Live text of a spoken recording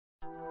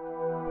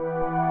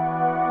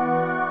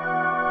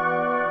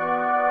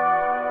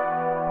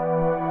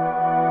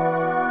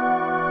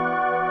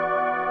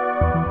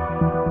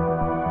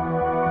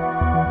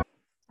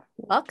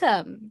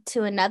Welcome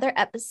to another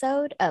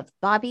episode of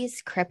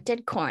Bobby's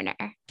Cryptid Corner.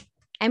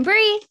 I'm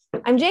Bree.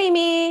 I'm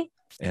Jamie.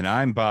 And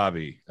I'm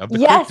Bobby of the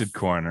Yes. Cryptid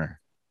Corner.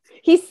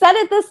 He said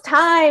it this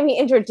time. He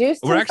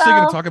introduced We're himself. actually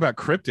going to talk about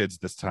cryptids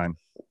this time.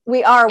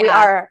 We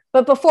are.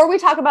 But before we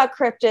talk about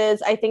cryptids,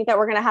 I think that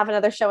we're going to have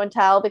another show and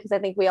tell because I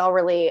think we all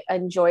really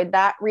enjoyed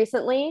that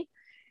recently.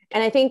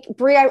 And I think,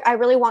 Bree, I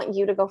really want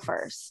you to go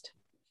first.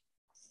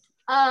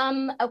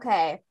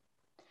 Okay.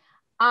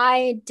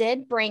 I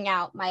did bring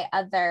out my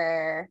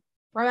other...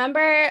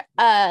 Remember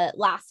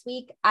last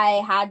week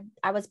I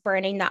was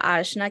burning the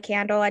Ajna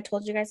candle I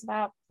told you guys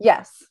about?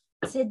 Yes.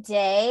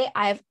 Today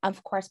I've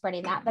of course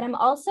burning that, but I'm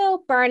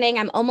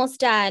almost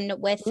done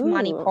with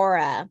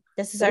Manipura.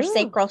 This is our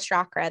sacral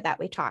chakra that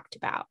we talked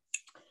about.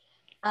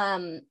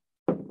 I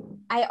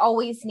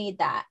always need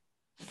that.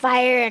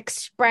 Fire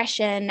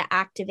expression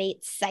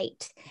activates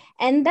sight.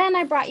 And then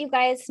I brought you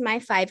guys my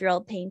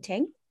 5-year-old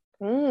painting.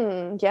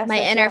 Yes.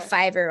 My inner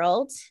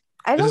 5-year-old.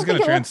 I don't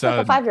think it looks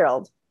like a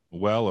 5-year-old.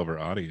 Well over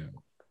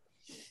audio.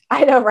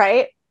 I know,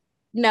 right?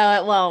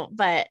 No, it won't,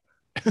 but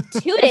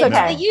tune into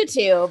the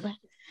YouTube.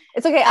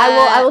 It's okay.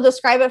 I will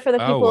describe it for the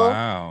people.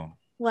 Oh,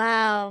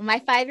 Wow. My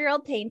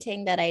 5-year-old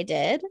painting that I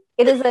did.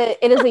 It is a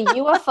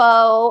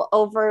UFO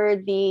over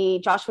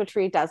the Joshua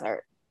Tree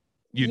Desert.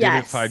 You did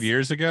it 5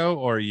 years ago,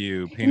 or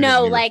you painted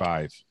it when you were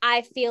 5?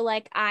 I feel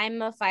like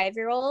I'm a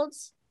 5-year-old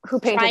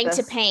who trying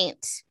to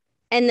paint.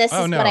 And this is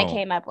what I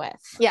came up with.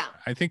 Yeah.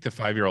 I think the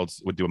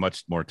 5-year-olds would do a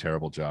much more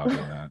terrible job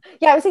than that.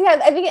 Yeah, I think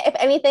if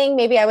anything,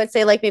 maybe I would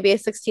say like maybe a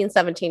 16,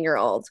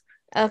 17-year-old.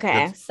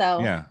 Okay.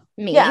 So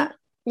me. Yeah.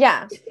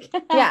 I think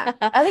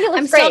it looks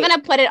I'm great. still going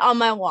to put it on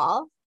my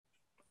wall.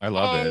 I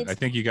love it. I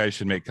think you guys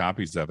should make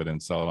copies of it and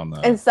sell it on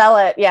the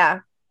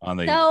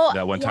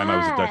that one time I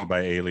was abducted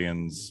by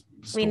aliens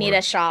store. We need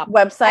a shop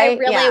website. I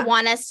really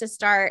want us to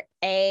start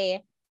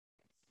a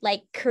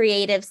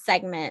creative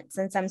segment.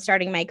 Since I'm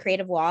starting my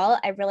creative wall,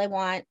 I really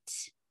want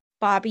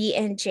Bobby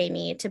and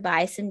Jamie to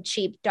buy some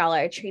cheap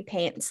Dollar Tree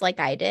paints like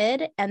I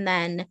did, and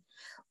then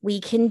we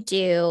can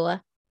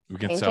sell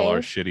our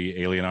shitty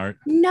alien art.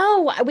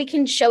 No, we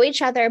can show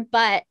each other.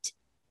 But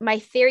my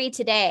theory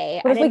today,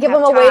 what if we give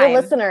them away to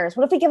listeners?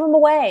 What if we give them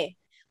away?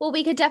 Well,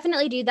 we could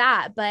definitely do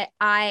that. But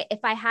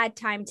if I had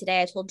time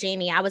today, I told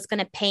Jamie I was going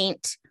to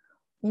paint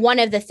one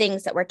of the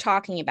things that we're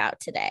talking about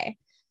today.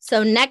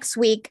 So next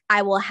week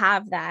I will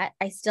have that.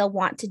 I still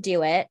want to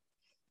do it.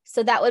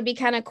 So that would be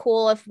kind of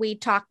cool if we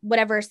talk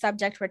whatever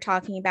subject we're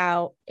talking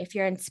about. If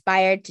you're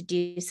inspired to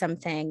do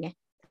something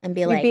and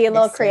be a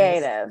little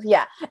creative.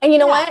 Yeah. And you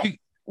know what?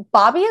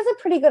 Bobby is a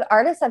pretty good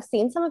artist. I've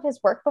seen some of his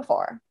work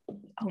before.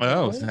 Oh,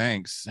 really?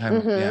 Thanks.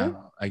 Yeah,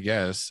 I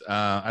guess.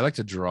 I like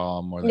to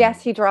draw more than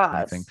Yes, he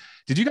draws. Anything.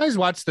 Did you guys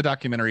watch the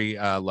documentary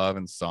Love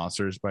and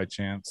Saucers by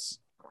chance?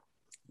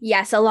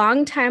 Yes, a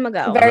long time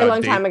ago. Very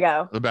long time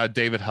ago. About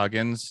David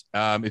Huggins.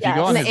 If you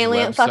go on his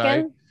alien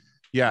website,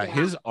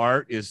 his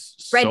art is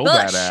so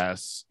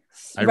badass.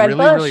 I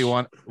really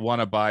want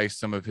to buy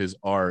some of his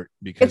art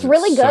because it's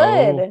really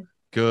good. So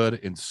good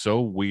and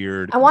so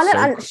weird. I want it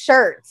on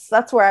shirts.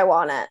 That's where I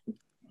want it.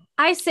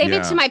 I save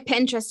it to my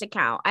Pinterest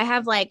account. I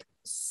have I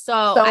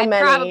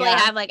probably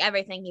have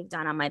everything you've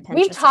done on my Pinterest.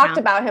 We've talked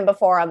about him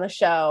before on the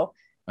show.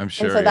 I'm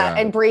sure. And so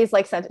and Bree's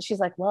sent it. She's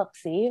like, look,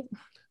 see.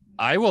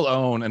 I will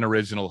own an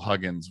original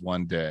Huggins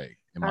one day.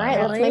 All right,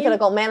 let's make it a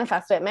goal.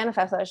 Manifest it.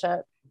 Manifest that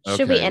shit. Okay,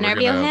 should we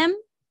interview him?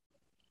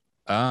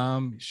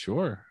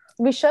 Sure.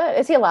 We should.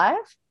 Is he alive?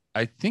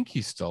 I think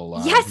he's still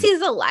alive. Yes,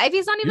 he's alive.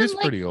 He's not even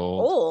pretty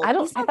old. I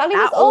thought he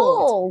was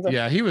old.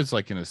 Yeah, he was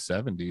in his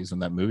 70s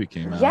when that movie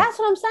came out. Yeah, that's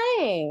what I'm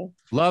saying.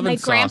 Love and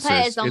Saucers. My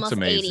grandpa is almost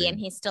 80 and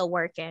he's still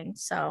working.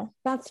 So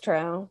that's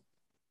true.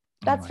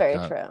 That's very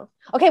true.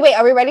 Okay, wait.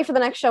 Are we ready for the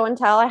next show and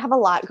tell? I have a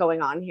lot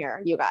going on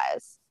here, you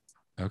guys.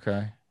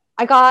 Okay.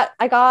 I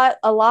got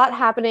a lot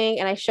happening,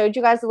 and I showed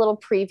you guys a little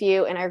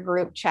preview in our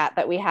group chat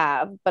that we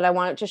have, but I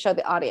wanted to show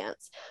the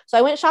audience. So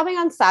I went shopping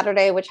on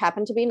Saturday, which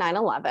happened to be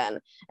 9/11.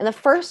 And the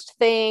first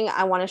thing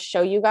I want to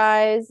show you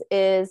guys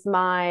is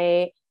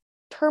my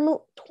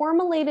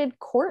tourmalated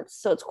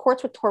quartz. So it's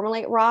quartz with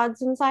tourmalate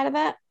rods inside of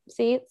it.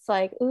 See, it's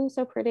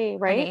so pretty,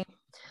 right?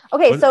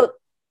 Okay, so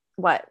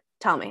what?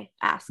 Tell me,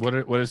 ask. What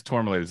is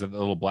tourmalate? Is it the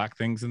little black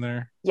things in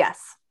there? Yes.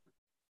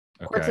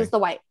 Quartz is the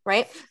white,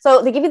 right?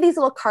 So they give you these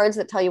little cards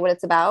that tell you what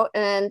it's about.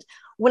 And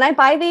when I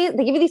buy these,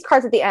 they give you these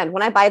cards at the end.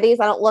 When I buy these,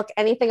 I don't look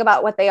anything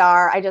about what they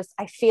are.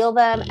 I feel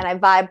them and I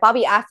vibe.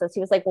 Bobby asked us, he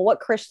was like, well,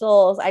 what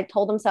crystals? I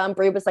told him some.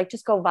 Bree was like,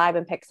 just go vibe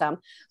and pick some.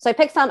 So I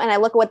picked some and I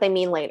look at what they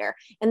mean later.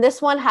 And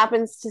this one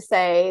happens to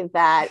say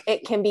that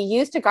it can be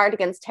used to guard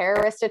against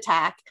terrorist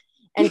attack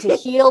and to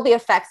heal the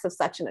effects of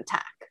such an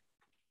attack.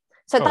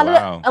 So I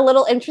thought it a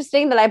little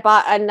interesting that I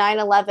bought a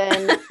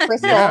 9/11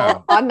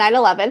 crystal on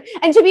 9/11.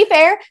 And to be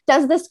fair,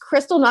 does this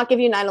crystal not give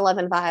you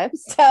 9/11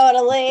 vibes?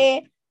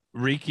 Totally.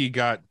 Riki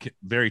got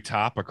very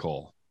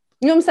topical.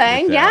 You know what I'm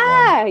saying?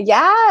 Yeah.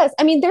 Yes.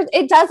 I mean,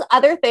 it does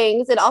other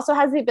things. It also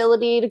has the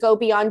ability to go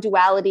beyond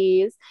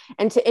dualities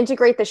and to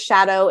integrate the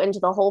shadow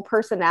into the whole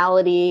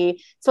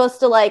personality. It's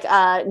supposed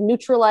to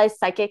neutralize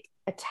psychic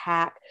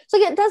attack. So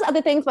like, it does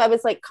other things, but I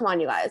was like, come on,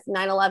 you guys.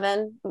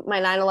 9/11,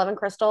 my 9/11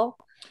 crystal.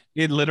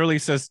 It literally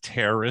says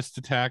terrorist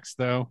attacks,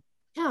 though.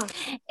 Yeah.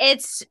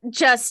 It's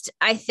just,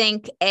 I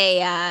think,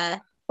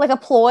 like a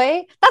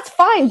ploy. That's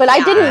fine, but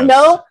I didn't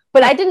know.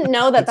 But I didn't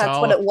know that that's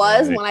what it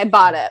was when I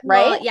bought it,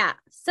 right? Well, yeah.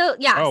 So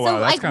yeah. Oh, so wow,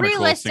 that's like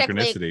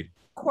realistically,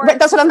 cool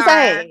that's what I'm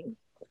saying.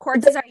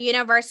 Quartz is our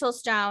universal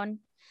stone.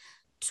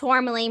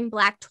 Tourmaline,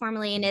 black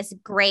tourmaline is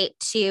great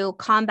to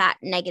combat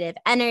negative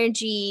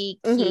energy,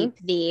 keep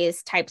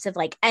these types of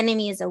like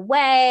enemies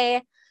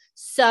away.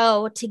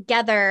 So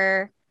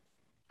together,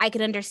 I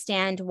could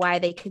understand why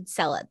they could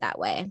sell it that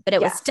way, but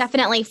it was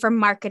definitely for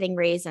marketing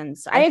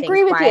reasons. I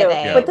agree with you,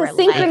 but the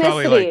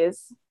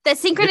synchronicities, the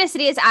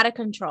synchronicity is out of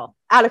control.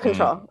 Out of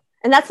control.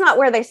 And that's not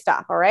where they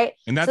stop. All right.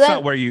 And that's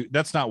not where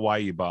that's not why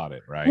you bought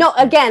it. Right. No,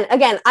 again,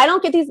 I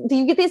don't get these. Do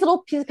you get these little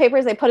pieces of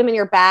papers? They put them in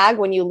your bag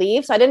when you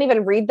leave. So I didn't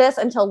even read this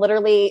until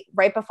literally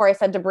right before I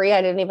said debris.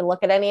 I didn't even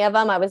look at any of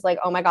them. I was like,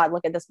 oh my God,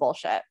 look at this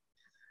bullshit.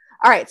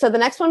 All right. So the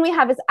next one we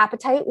have is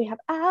Apatite. We have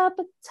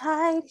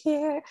Apatite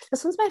here.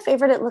 This one's my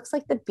favorite. It looks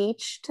like the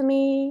beach to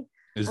me.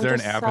 Is there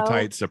an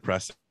Apatite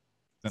suppressant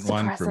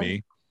one for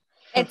me?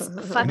 It's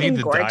fucking need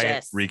the gorgeous.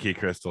 Diet Reiki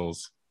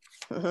crystals.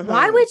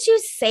 Why would you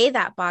say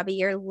that, Bobby?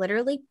 You're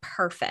literally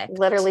perfect.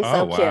 Literally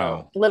so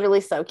cute. Literally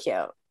so cute.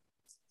 All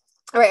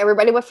right,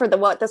 everybody,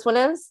 what this one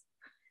is?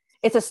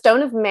 It's a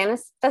stone of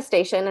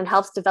manifestation and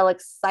helps develop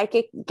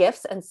psychic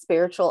gifts and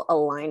spiritual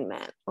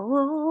alignment.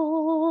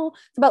 Oh,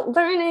 it's about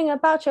learning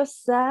about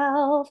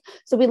yourself.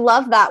 So we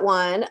love that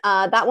one.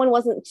 That one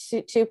wasn't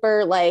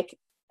super like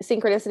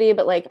synchronicity,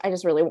 but like I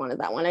just really wanted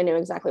that one. I knew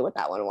exactly what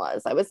that one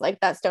was. I was like,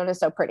 that stone is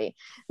so pretty.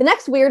 The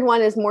next weird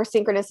one is more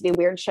synchronicity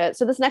weird shit.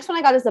 So this next one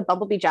I got is a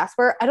Bumblebee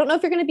Jasper. I don't know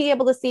if you're going to be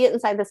able to see it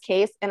inside this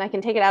case, and I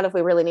can take it out if we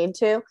really need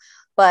to,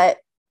 but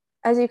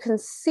as you can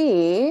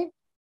see,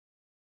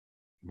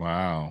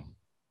 wow,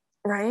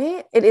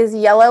 right, it is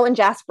yellow and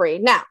jaspery.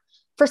 Now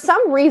for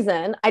some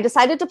reason, I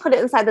decided to put it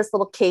inside this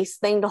little case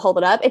thing to hold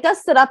it up. It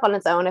does sit up on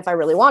its own if I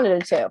really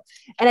wanted it to.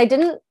 And I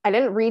didn't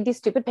read these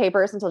stupid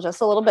papers until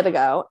just a little bit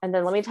ago. And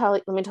then let me tell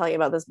you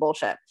about this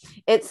bullshit.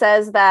 It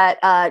says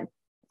that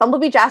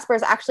Bumblebee Jasper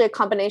is actually a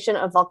combination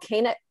of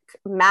volcanic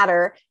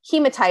matter,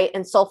 hematite,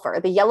 and sulfur.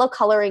 The yellow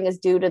coloring is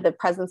due to the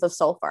presence of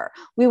sulfur.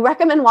 We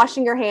recommend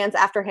washing your hands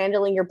after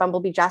handling your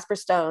Bumblebee Jasper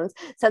stones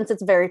since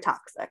it's very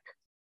toxic.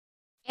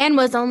 And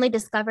was only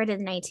discovered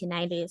in the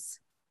 1990s.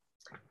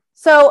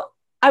 So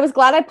I was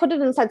glad I put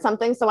it inside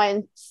something, so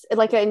I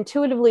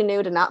intuitively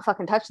knew to not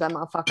fucking touch that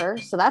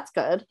motherfucker. So that's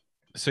good.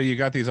 So you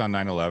got these on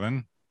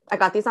 9/11? I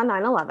got these on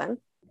 9/11.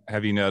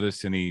 Have you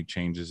noticed any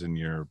changes in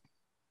your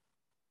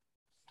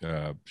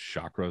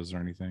chakras or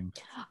anything?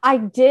 I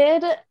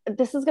did.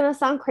 This is gonna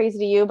sound crazy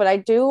to you, but I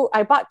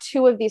bought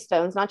 2 of these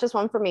stones, not just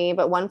one for me,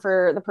 but one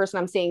for the person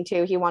I'm seeing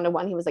too. He wanted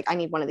one. He was like, I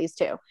need one of these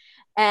too.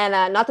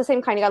 And not the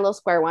same kind. You got a little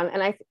square one.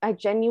 And I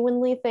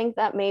genuinely think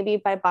that maybe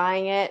by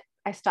buying it,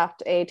 I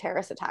stopped a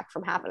terrorist attack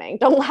from happening.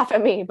 Don't laugh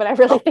at me, but I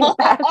really think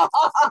that.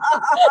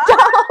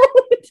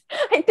 Don't.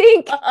 I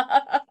think,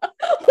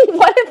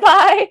 what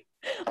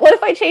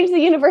if I change the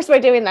universe by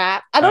doing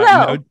that? I don't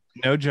know.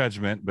 No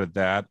judgment, but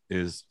that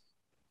is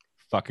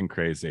fucking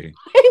crazy.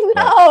 I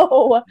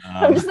know.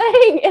 I'm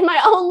saying in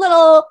my own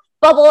little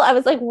bubble, I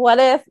was like, what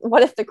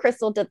if the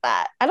crystal did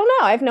that? I don't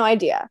know. I have no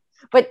idea.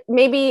 But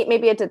maybe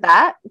it did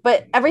that.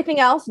 But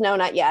everything else, no,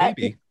 not yet.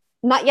 Maybe.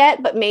 Not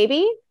yet, but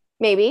maybe.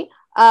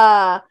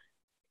 Other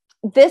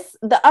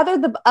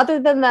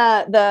than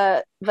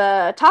the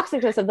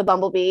toxicness of the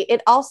bumblebee,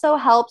 it also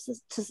helps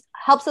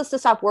us to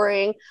stop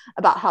worrying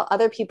about how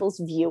other people's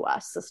view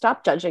us. So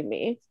stop judging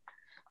me.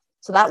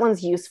 So that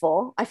one's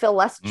useful. I feel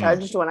less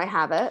judged when I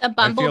have it. The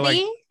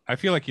bumblebee? I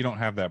feel like you don't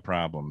have that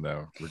problem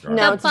though.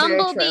 No, the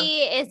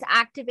bumblebee is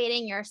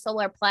activating your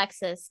solar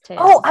plexus too.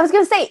 Oh, I was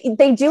gonna say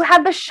they do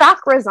have the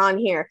chakras on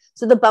here.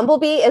 So the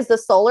bumblebee is the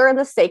solar and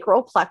the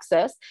sacral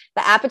plexus.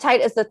 The apatite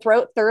is the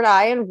throat, third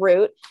eye, and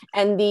root.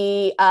 And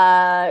the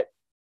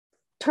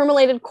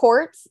tourmalated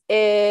quartz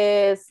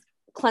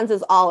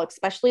cleanses all,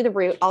 especially the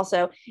root.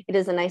 Also, it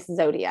is a nice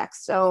zodiac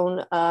stone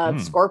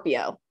of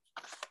Scorpio.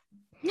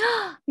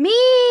 Me.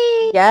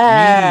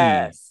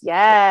 Yes.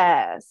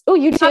 Oh,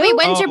 you too. Bobby,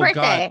 when's your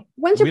birthday? God.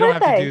 When's your birthday? We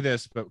don't have to do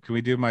this, but can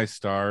we do my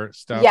star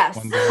stuff? Yes,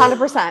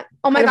 100%.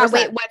 Oh my 100%. God!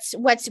 Wait,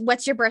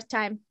 what's your birth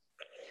time?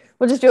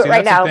 We'll just do it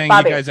right now,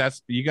 Bobby.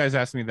 You guys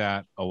asked me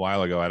that a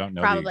while ago. I don't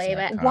know. Probably,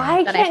 but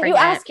why can't you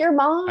ask your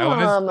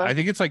mom? I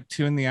think it's like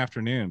 2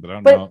 p.m, but I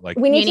don't know. Like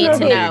we need to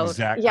know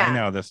exact. Yeah. I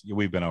know this.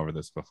 We've been over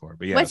this before,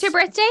 but yeah. What's your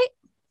birthday?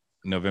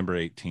 November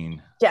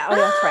 18. Yeah,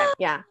 that's right.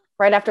 Yeah.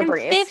 Right after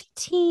Breeze.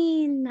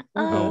 15.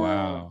 Oh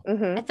wow.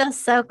 Mm-hmm. I feel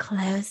so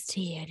close to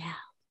you now.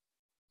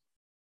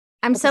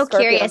 I'm so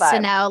curious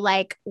to know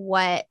like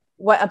what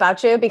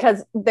about you,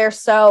 because they're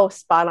so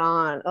spot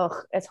on. Ugh,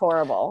 it's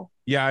horrible.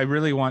 Yeah, I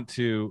really want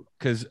to,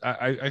 because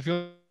I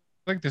feel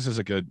like this is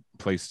a good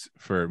place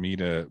for me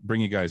to bring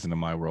you guys into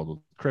my world with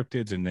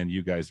cryptids, and then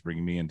you guys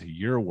bring me into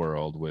your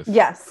world with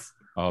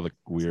all the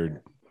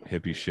weird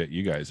hippie shit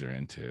you guys are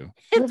into.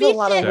 There's a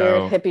lot of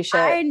weird hippie shit.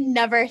 I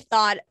never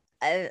thought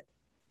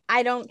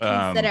I don't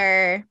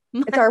consider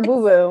it's our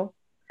woo-woo.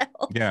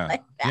 Yeah.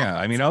 Like yeah.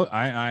 I mean,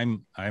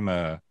 I'm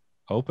a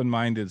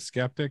open-minded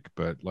skeptic,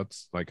 but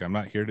I'm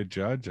not here to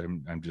judge.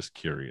 I'm just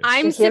curious.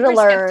 I'm super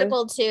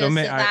skeptical too. So,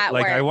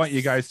 I want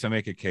you guys to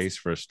make a case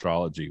for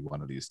astrology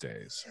one of these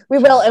days. We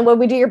will, and when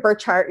we do your birth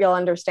chart, you'll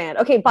understand.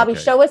 Okay, Bobby,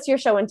 show us your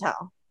show and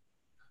tell.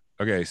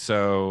 Okay,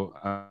 so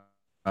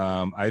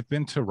I've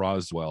been to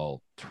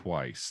Roswell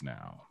twice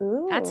now.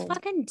 Ooh, that's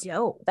fucking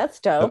dope. That's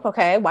dope.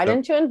 Okay, why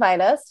didn't you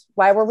invite us?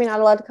 Why were we not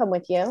allowed to come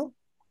with you?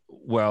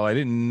 Well, I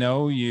didn't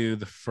know you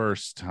the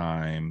first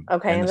time.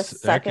 Okay, and the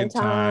second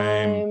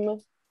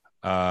time,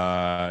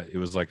 it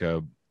was like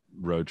a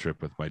road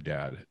trip with my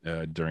dad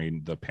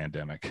during the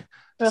pandemic.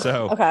 Ugh,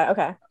 so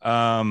okay.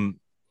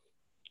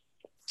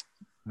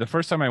 The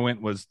first time I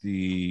went was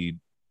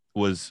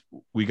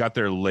we got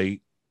there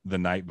late the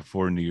night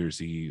before New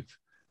Year's Eve,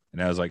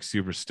 and I was like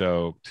super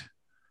stoked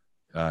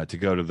to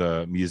go to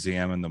the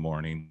museum in the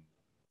morning.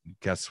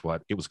 Guess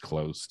what? It was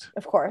closed.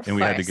 Of course. And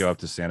we had to go up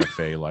to Santa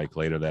Fe like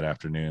later that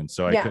afternoon.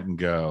 So I couldn't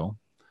go.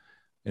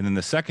 And then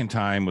the second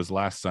time was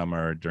last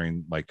summer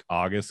during like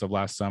August of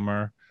last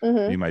summer. Me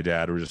and my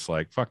dad were just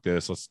like, fuck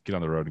this. Let's get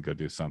on the road and go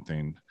do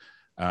something.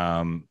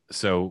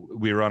 So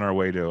we were on our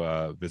way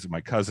to visit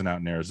my cousin out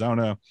in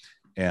Arizona.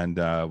 And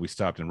we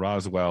stopped in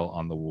Roswell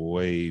on the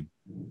way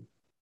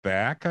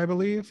back, I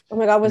believe. Oh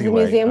my God, was the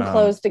museum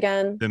closed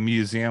again? The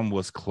museum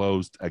was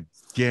closed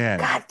again.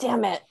 God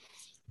damn it.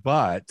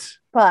 But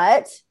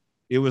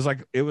it was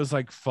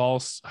like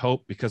false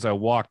hope because I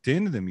walked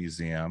into the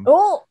museum.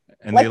 Oh,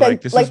 and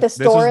like the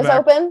store is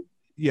open.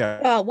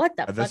 Yeah. Oh, what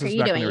the fuck are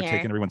you doing? They were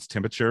taking everyone's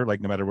temperature,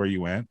 like no matter where you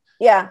went.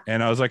 Yeah.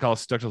 And I was like all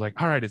stuck. I was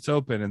like, all right, it's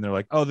open. And they're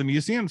like, oh, the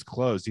museum's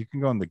closed. You can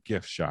go in the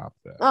gift shop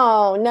though.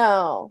 Oh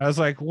no. I was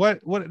like, what?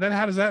 Then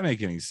how does that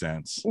make any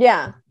sense?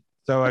 Yeah.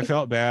 So I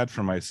felt bad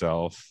for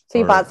myself. So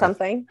you bought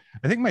something?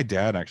 I think my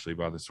dad actually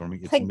bought this for me.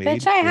 It's like,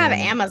 bitch, I have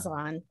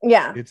Amazon.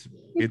 Yeah.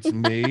 It's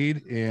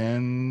made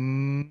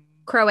in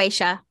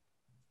Croatia,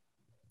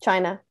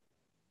 China,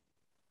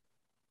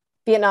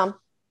 Vietnam,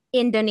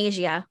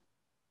 Indonesia.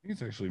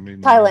 It's actually made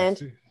in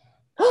Thailand,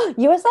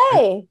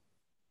 USA.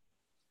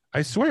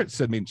 I swear it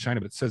said made in China,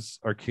 but it says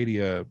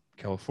Arcadia,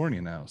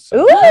 California now.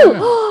 So. Ooh,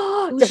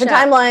 yeah. Different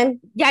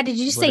timeline. Yeah, did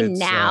you just say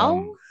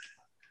now?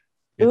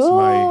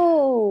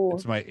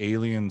 It's my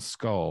alien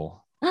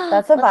skull.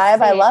 That's a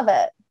vibe. I love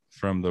it.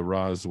 From the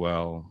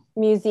Roswell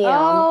Museum.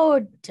 Oh,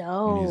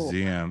 dope.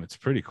 Museum. It's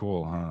pretty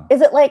cool, huh?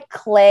 Is it like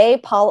clay,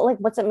 like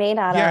what's it made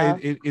out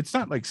of? Yeah, it's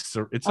not like it's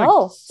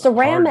like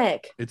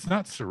ceramic. Hard. It's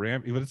not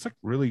ceramic, but it's like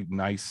really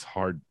nice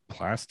hard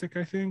plastic.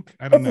 I think.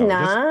 I don't know.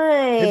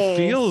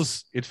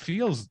 Nice. It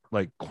feels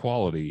like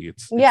quality.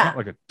 It's not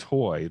like a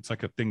toy. It's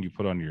like a thing you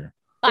put on your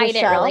bite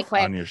it really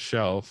quick on your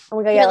shelf. Oh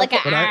my God,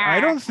 yeah, but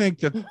I don't think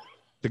that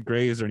the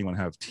Greys or anyone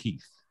have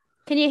teeth.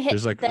 Can you hit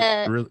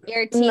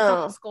your teeth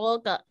on the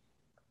skull?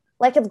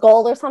 Like it's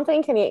gold or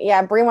something? Can you?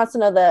 Yeah, Bree wants to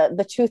know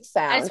the tooth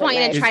sound. I just want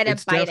you to try to bite it.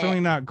 It's definitely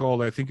not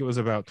gold. I think it was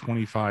about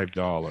 $25.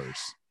 Not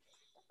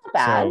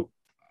bad. So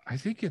I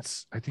think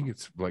it's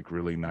like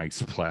really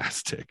nice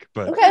plastic.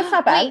 But okay, it's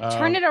not bad. Wait,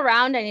 turn it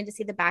around. I need to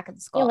see the back of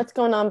the skull. Yeah, what's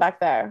going on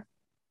back there?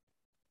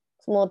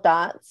 Some little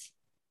dots.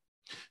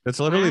 That's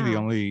literally the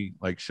only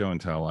like show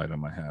and tell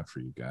item I have for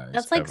you guys.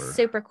 That's like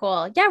super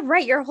cool. Yeah,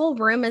 right. Your whole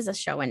room is a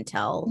show and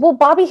tell. Well,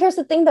 Bobby, here's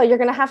the thing though. You're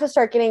gonna have to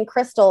start getting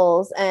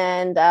crystals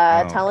and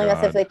telling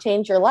us if they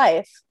change your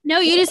life. No,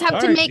 you just have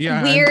to make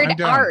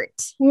weird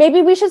art.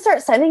 Maybe we should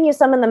start sending you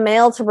some in the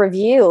mail to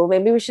review.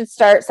 Maybe we should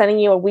start sending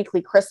you a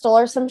weekly crystal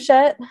or some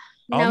shit.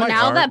 No,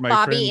 now that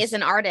Bobby is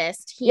an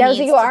artist, so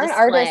you are an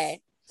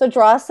artist. So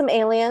draw us some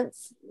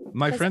aliens.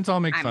 My friends all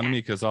make fun of me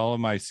because all of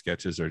my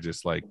sketches are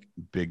just like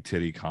big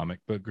titty comic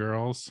book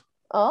girls.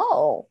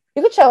 Oh,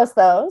 you could show us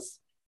those.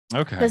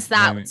 Okay. Because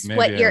that's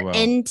what you're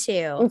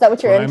into. Is that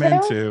what you're into? I'm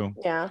into.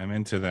 Yeah. I'm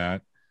into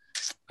that.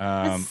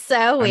 That's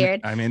so weird.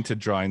 I'm into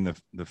drawing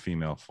the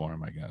female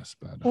form, I guess.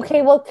 But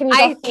okay, well, can you?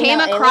 I came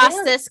across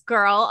this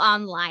girl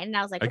online and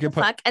I was like, what the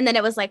fuck? And then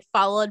it was like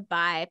followed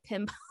by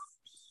pimp.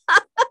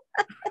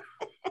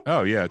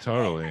 Oh yeah,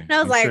 totally. And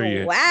I was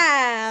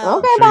wow.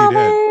 Okay,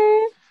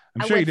 Bobby.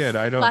 I'm sure you did.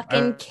 I don't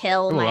fucking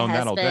kill my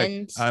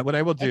husband. What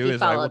I will do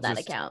is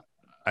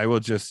I will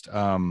just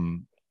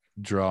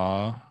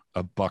draw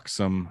a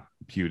buxom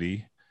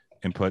beauty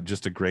and put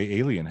just a gray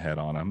alien head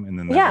on him, and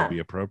then that would be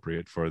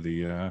appropriate for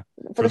the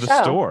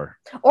store.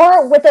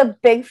 Or with a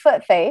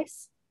Bigfoot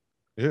face.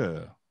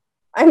 Yeah.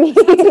 I mean,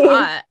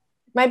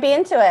 might be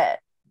into it.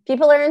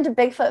 People are into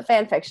Bigfoot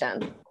fan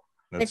fiction.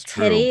 That's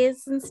the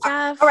titties and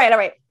stuff. All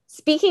right.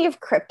 Speaking of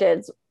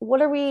cryptids,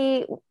 what are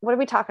we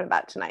talking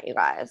about tonight, you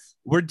guys?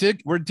 We're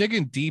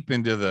digging deep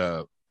into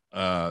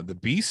the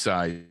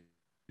B-sides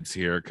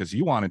here because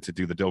you wanted to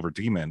do the Dover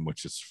Demon,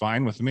 which is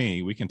fine with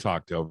me. We can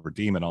talk Dover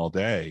Demon all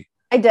day.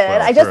 I did.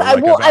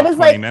 I was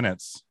like,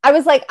 minutes. I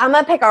was like, I'm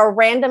gonna pick a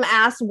random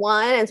ass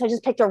one, and so I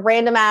just picked a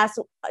random ass,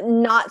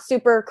 not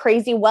super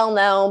crazy, well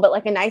known, but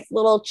like a nice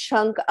little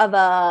chunk of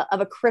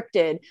a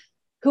cryptid,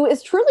 who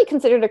is truly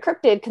considered a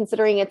cryptid,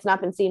 considering it's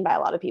not been seen by a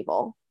lot of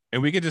people.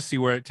 And we get to see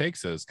where it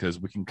takes us because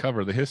we can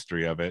cover the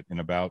history of it in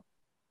about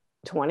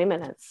 20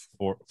 minutes.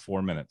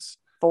 4 minutes.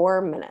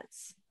 4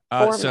 minutes.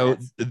 So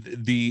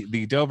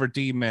the Dover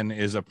Demon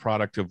is a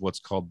product of what's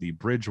called the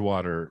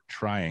Bridgewater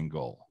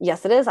Triangle.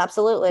 Yes, it is.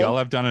 Absolutely. Y'all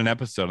have done an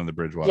episode on the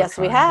Bridgewater Triangle. Yes,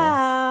 we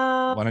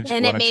have.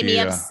 And it made me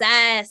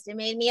obsessed. It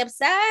made me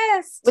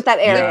obsessed with that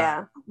area.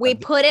 Yeah. We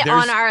put it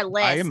on our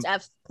list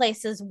of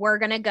places we're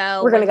going to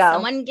go. We're going to go.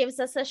 Someone gives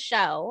us a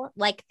show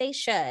like they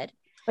should.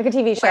 Like a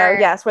TV show,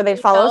 yes, where they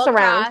follow us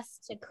around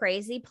to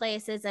crazy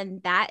places.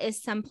 And that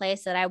is some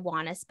place that I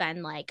want to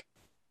spend like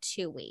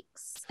 2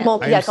 weeks. Well,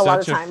 yes, a lot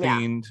of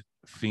time.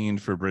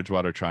 Fiend for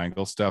Bridgewater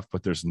Triangle stuff,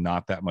 but there's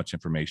not that much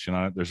information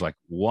on it. There's like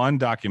one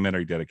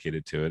documentary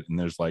dedicated to it, and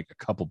there's like a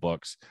couple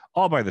books,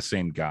 all by the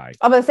same guy.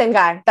 All by the same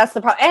guy. That's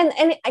the problem.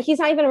 And he's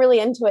not even really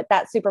into it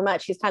that super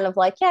much. He's kind of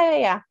like,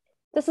 yeah.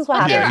 This is what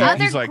happens. There are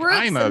other he's like, groups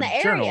I'm in a the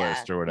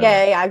journalist area. or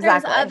whatever. Yeah,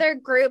 exactly. There's other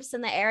groups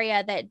in the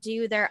area that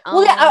do their own.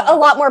 Well, yeah, a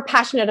lot more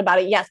passionate about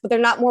it, yes, but they're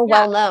not more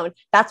well known.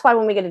 That's why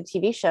when we get a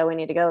TV show, we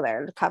need to go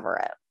there to cover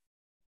it.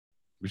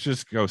 We should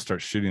just go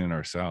start shooting it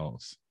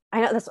ourselves. I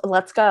know this.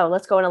 Let's go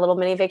on a little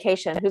mini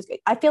vacation.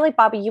 I feel like,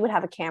 Bobby, you would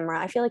have a camera.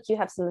 I feel like you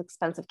have some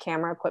expensive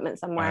camera equipment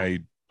somewhere.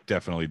 I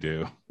definitely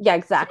do. Yeah,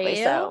 exactly.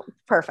 So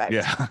perfect.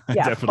 Yeah,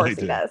 yeah, definitely of course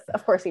do. He does.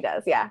 Of course he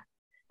does. Yeah.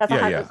 That's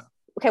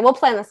Okay, we'll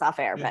plan this off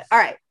air, but all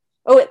right.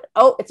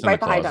 It's right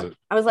behind him.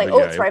 I was like,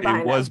 it's right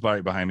behind him. It was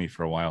right behind me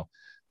for a while.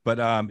 But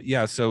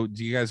so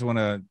do you guys want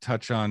to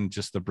touch on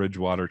just the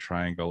Bridgewater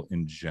Triangle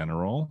in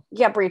general?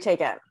 Yeah, Bree,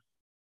 take it.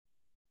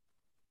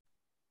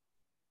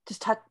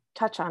 Just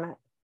touch on it.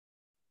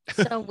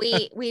 So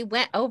we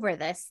went over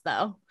this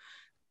though.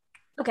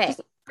 Okay.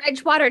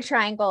 Bridgewater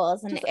Triangle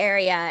is an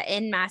area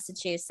in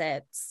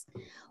Massachusetts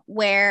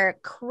where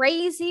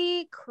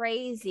crazy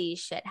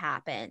shit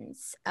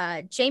happens.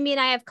 Jamie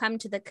and I have come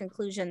to the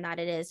conclusion that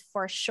it is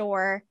for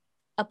sure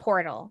a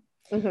portal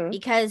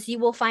because you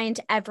will find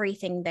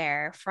everything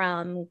there,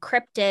 from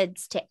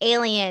cryptids to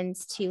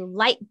aliens to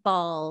light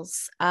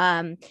balls,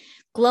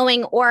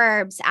 glowing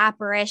orbs,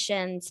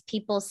 apparitions.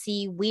 People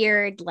see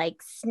weird,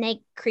 like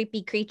snake,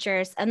 creepy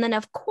creatures. And then,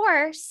 of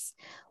course,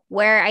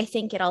 where I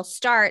think it all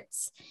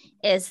starts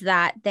is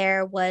that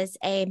there was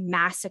a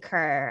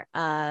massacre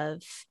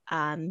of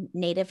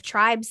native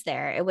tribes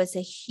there. It was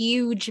a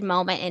huge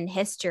moment in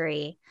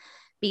history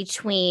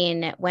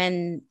between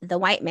when the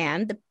white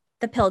man,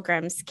 the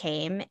Pilgrims,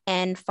 came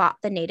and fought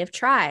the native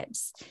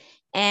tribes.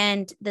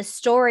 And the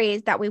story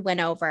that we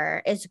went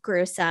over is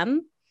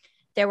gruesome.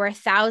 There were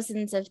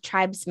thousands of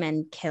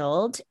tribesmen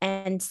killed.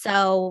 And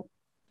so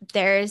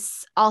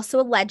there's also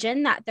a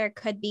legend that there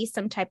could be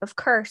some type of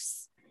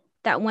curse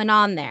that went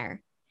on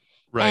there.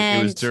 Right.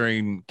 And it was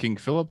during King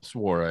Philip's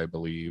War, I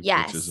believe,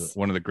 yes, which is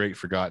one of the great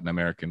forgotten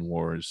American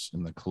wars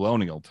in the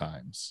colonial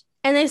times.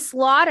 And they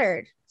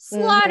slaughtered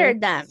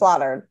them.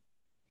 Slaughtered.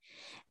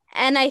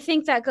 And I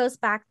think that goes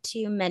back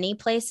to many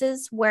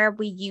places where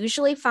we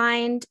usually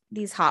find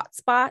these hot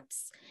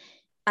spots.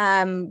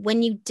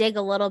 When you dig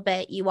a little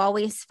bit, you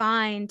always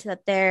find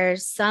that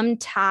there's some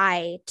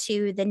tie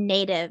to the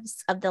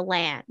natives of the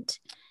land,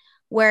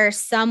 where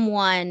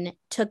someone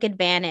took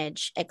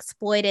advantage,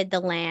 exploited the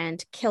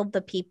land, killed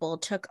the people,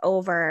 took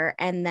over,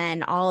 and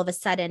then all of a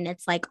sudden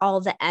it's like all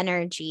the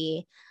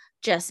energy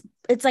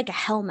it's like a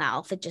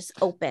hellmouth. It just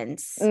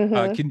opens.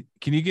 Can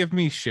you give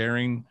me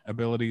sharing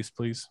abilities,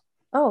 please?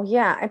 Oh,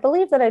 yeah. I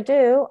believe that I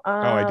do.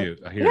 I do.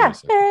 Yeah.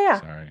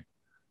 Sorry.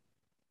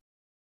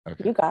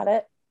 Okay. You got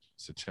it.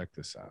 So check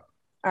this out.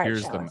 All right,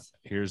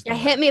 here's the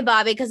hit me,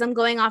 Bobby, because I'm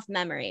going off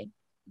memory.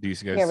 Do you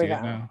guys see it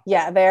now?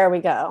 Yeah, there we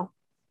go.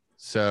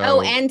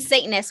 So and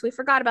Satanists. We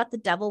forgot about the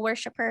devil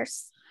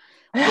worshippers.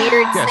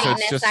 Weird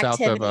Satanist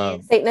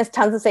activities.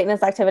 Tons of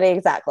Satanist activity,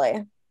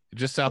 exactly.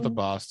 Just south of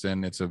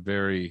Boston. It's a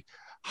very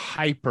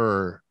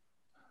hyper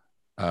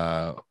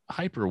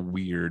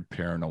weird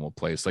paranormal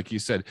place. Like you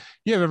said,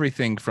 you have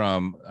everything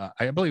from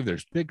I believe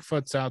there's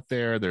Bigfoots out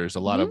there. There's a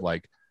lot of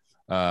like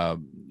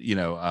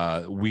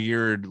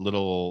weird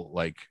little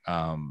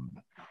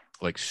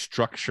like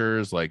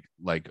structures, like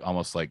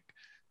almost like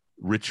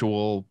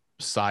ritual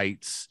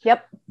sites.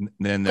 Yep.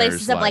 Then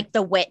places there's of like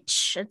the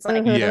witch. It's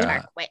like a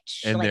dark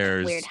witch. And like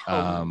there's weird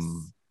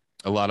homes.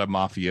 A lot of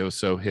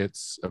mafioso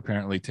hits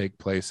apparently take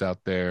place out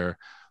there.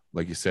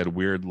 Like you said,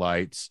 weird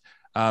lights.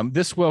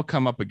 This will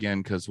come up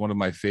again because one of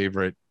my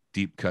favorite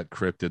deep cut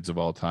cryptids of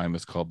all time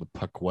is called the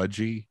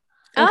Pukwudgie.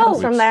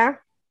 From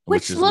there.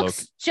 Which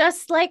looks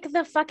just like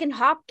the fucking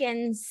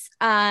Hopkins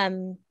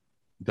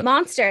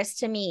monsters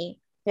to me.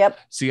 Yep.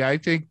 See, I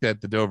think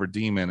that the Dover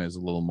Demon is a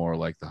little more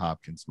like the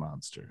Hopkins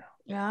monster.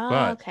 Oh,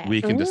 but okay.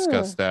 We can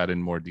discuss that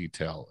in more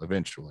detail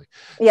eventually.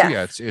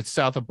 Yeah. So it's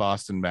south of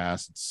Boston,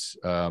 Mass.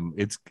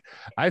 It's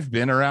I've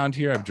been around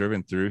here. I've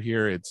driven through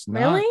here. It's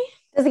not. Really?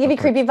 Does it give you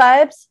creepy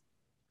vibes?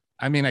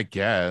 I mean, I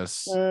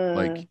guess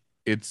like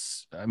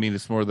it's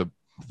more the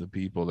the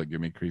people that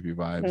give me creepy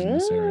vibes in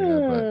this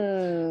area.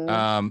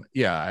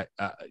 But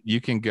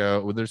you can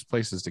go. Well, there's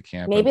places to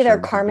camp. Maybe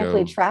they're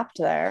karmically trapped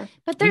there.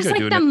 But there's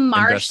like the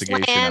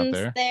marshlands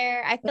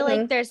there. I feel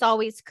like there's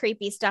always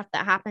creepy stuff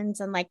that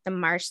happens in like the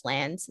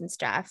marshlands and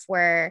stuff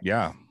where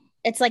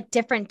it's like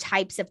different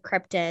types of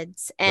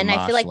cryptids, and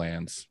I feel like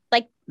the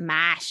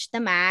mash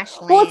land.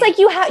 Well, it's like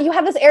you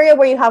have this area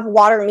where you have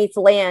water meets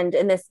land,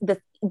 and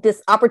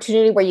this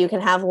opportunity where you can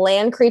have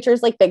land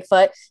creatures like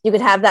Bigfoot. You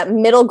could have that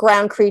middle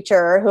ground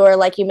creature who are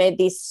like, you made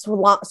these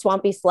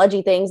swampy,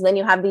 sludgy things. And then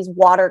you have these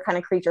water kind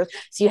of creatures.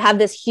 So you have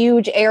this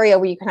huge area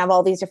where you can have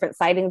all these different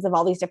sightings of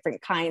all these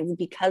different kinds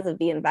because of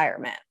the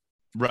environment.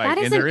 Right. That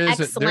is there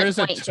is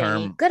a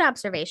term. Jamie. Good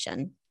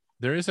observation.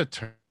 There is a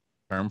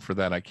term for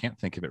that. I can't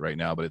think of it right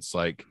now, but it's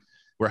like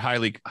where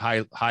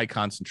high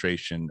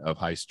concentration of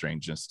high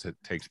strangeness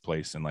takes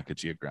place in like a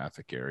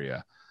geographic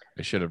area.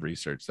 I should have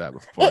researched that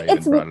before I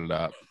even brought it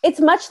up. It's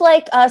much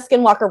like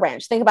Skinwalker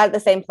Ranch. Think about it the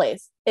same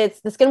place.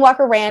 It's the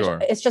Skinwalker Ranch. Sure.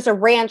 It's just a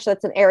ranch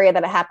that's an area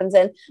that it happens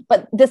in.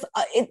 But this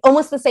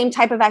almost the same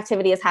type of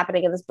activity is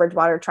happening in this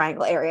Bridgewater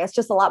Triangle area. It's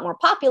just a lot more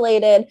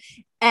populated.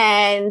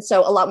 And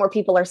so a lot more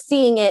people are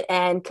seeing it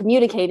and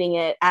communicating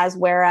it,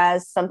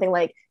 whereas something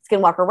like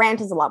Skinwalker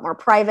Ranch is a lot more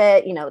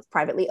private. It's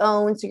privately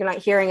owned. So you're not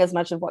hearing as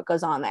much of what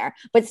goes on there.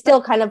 But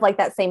still kind of like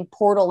that same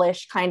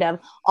portal-ish kind of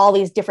all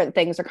these different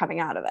things are coming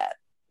out of it.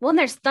 Well, and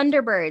there's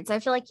thunderbirds. I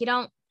feel like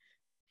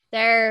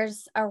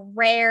there's a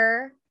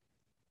rare,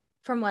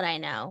 from what I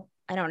know,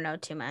 I don't know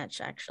too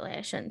much, actually. I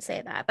shouldn't say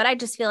that. But I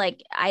just feel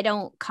like I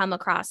don't come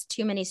across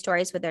too many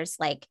stories where there's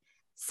like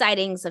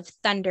sightings of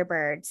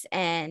thunderbirds.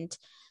 And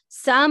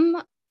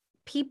some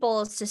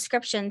people's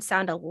descriptions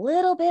sound a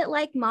little bit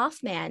like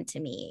Mothman to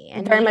me.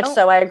 And very much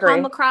so, I agree.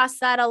 Come across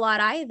that a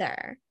lot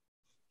either.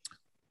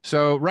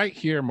 So right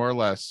here, more or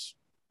less,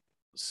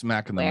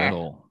 smack in the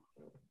middle,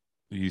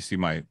 you see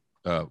my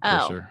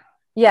cursor.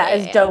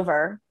 Is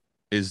Dover.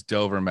 Is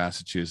Dover,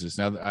 Massachusetts.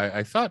 Now,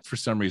 I thought for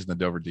some reason the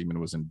Dover Demon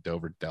was in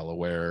Dover,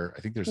 Delaware.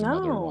 I think there's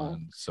another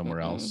one somewhere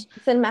else.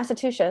 It's in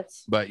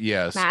Massachusetts. But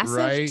yes,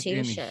 right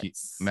in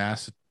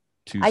Massachusetts.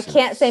 I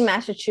can't say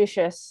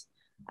Massachusetts.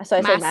 So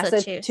I say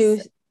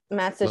Massachusetts.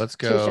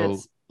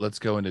 Let's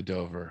go into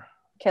Dover.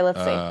 Okay, let's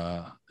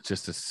see.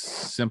 Just a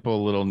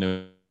simple little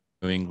New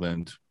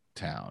England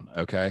town.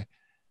 Okay.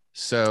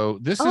 So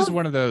this is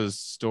one of those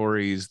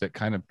stories that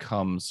kind of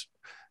comes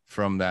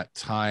from that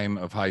time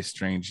of high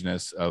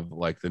strangeness of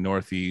like the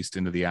Northeast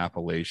into the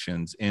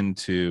Appalachians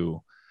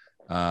into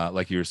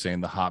like you were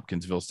saying, the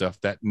Hopkinsville stuff,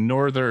 that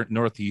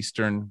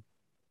northeastern,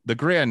 the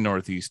grand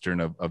northeastern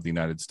of the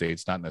United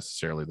States, not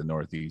necessarily the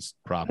Northeast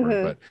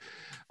proper, but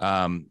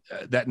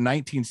that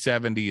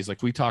 1970s,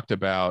 like we talked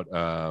about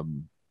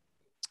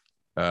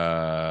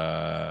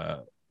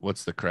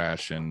what's the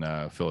crash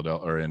in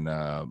Philadelphia or in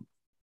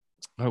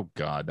oh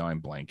God, now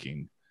I'm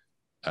blanking.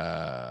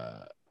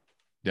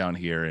 Down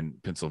here in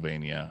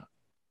Pennsylvania.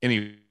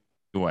 Anyway,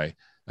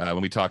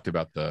 when we talked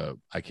about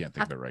I can't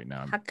think of it right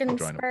now.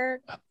 Hopkinsburg?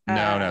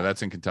 No,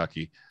 that's in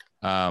Kentucky.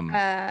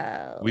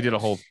 We did a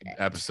whole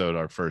episode,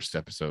 our first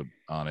episode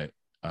on it.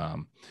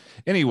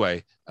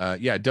 Anyway,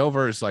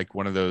 Dover is like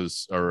one of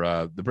those,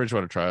 or the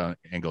Bridgewater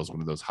Triangle is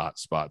one of those hot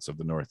spots of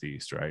the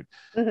Northeast, right?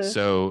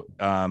 So,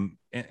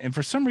 and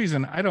for some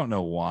reason, I don't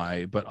know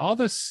why, but all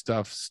this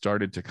stuff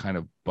started to kind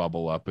of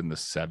bubble up in the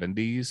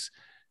 70s.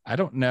 I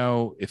don't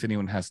know if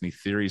anyone has any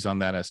theories on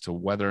that as to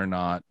whether or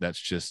not that's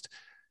just,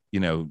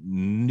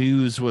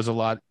 news was a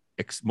lot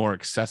more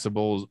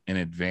accessible and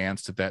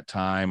advanced at that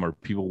time, or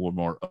people were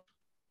more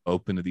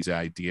open to these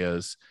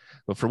ideas.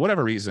 But for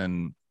whatever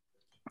reason,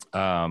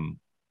 in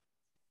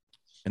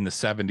the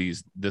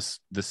 70s,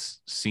 this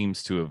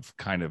seems to have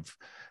kind of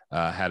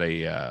had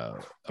a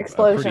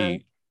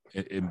explosion.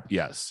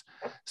 Yes.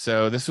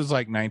 So this was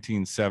like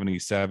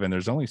 1977.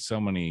 There's only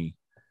so many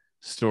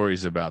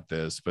stories about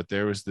this, but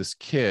there was this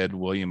kid,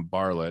 William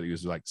Bartlett. He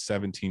was like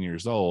 17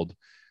 years old.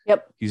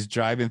 Yep. He's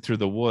driving through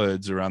the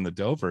woods around the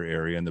Dover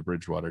area in the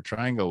Bridgewater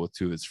Triangle with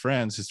two of his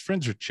friends. His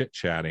friends are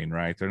chit-chatting,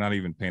 right? They're not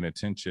even paying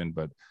attention,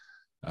 but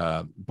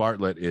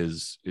Bartlett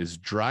is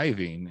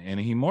driving, and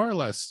he more or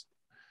less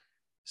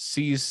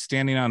sees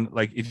standing on,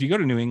 like, if you go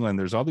to New England,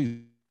 there's all these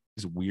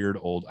weird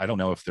old, I don't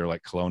know if they're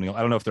like colonial,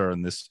 I don't know if they're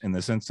in this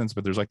instance,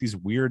 but there's like these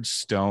weird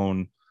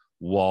stone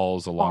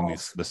walls along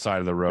the side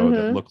of the road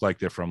that look like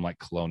they're from like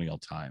colonial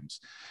times.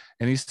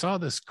 And he saw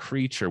this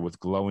creature with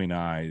glowing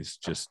eyes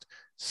just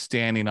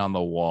standing on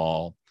the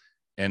wall,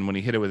 and when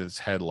he hit it with its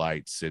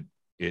headlights,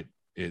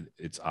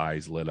 its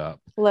eyes lit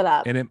up,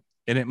 and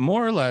it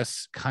more or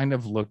less kind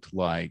of looked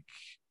like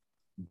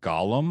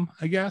Gollum,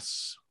 I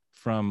guess,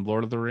 from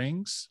Lord of the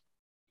Rings.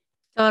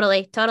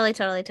 Totally.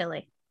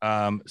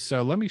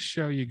 So let me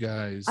show you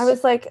guys. I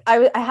was like,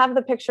 I have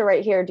the picture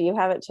right here. Do you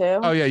have it too?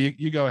 Oh yeah,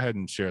 you go ahead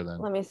and share then.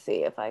 Let me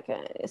see if I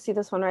can see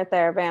this one right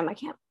there. Bam. I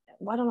can't,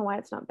 I don't know why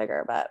it's not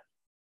bigger, but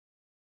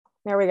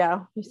there we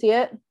go. You see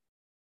it?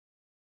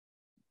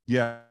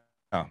 Yeah.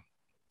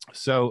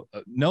 So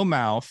no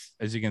mouth,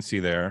 as you can see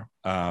there.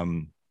 Let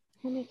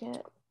me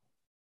get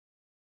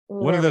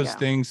one of those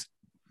things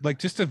like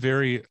just a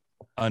very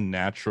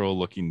unnatural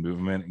looking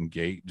movement and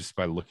gait just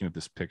by looking at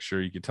this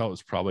picture. You could tell it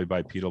was probably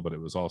bipedal, but it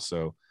was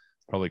also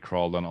probably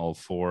crawled on all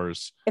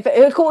fours.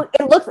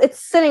 It's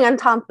sitting on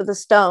top of the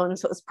stone,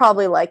 so it's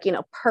probably like,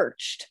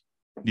 perched.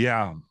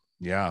 Yeah,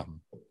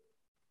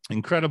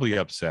 incredibly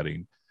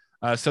upsetting.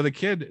 So the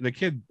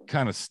kid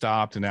kind of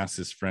stopped and asked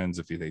his friends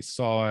if they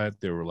saw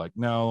it. They were like,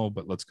 no,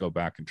 but let's go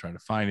back and try to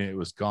find it. It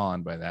was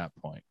gone by that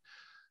point.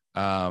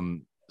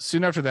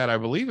 Soon after that, I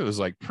believe it was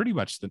like pretty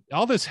much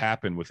all this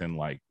happened within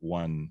like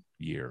 1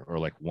 year or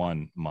like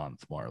 1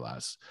 month, more or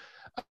less.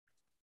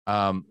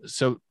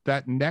 So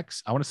that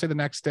I want to say the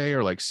next day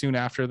or like soon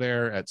after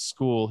there at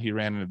school, he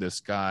ran into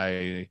this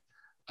guy,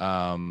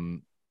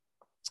 John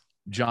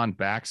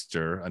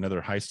Baxter,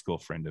 another high school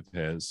friend of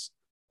his,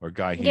 or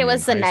guy. It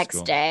was the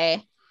next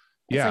day.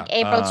 It's like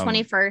April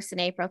 21st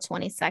and April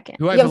 22nd.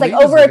 It was like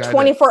over a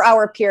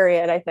 24-hour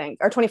period, I think,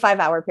 or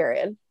 25-hour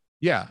period.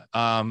 Yeah.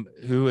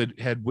 Who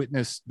had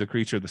witnessed the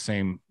creature the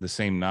same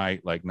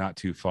night, like not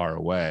too far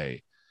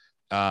away.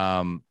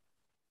 And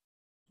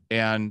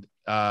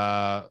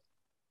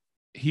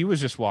he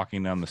was just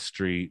walking down the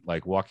street,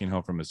 like walking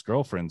home from his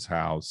girlfriend's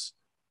house.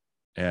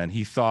 And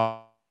he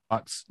thought,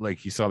 like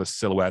he saw the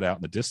silhouette out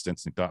in the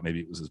distance and thought maybe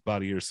it was his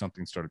buddy or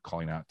something, started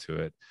calling out to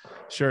it.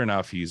 Sure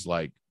enough, he's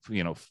like,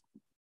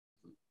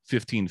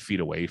 15 feet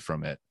away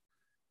from it.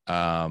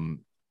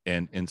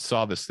 And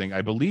saw this thing.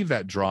 I believe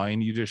that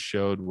drawing you just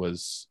showed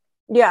was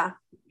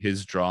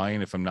his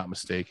drawing, if I'm not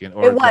mistaken.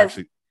 Or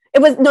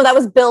that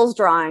was Bill's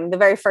drawing, the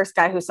very first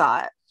guy who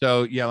saw it.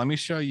 So yeah, let me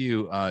show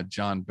you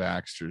John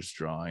Baxter's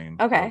drawing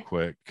real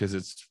quick, because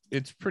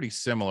it's pretty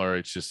similar.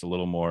 It's just a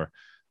little more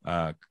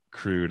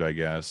crude, I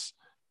guess.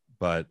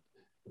 But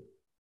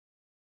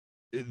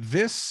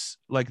this,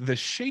 like the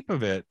shape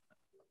of it,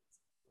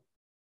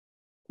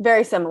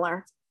 very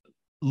similar.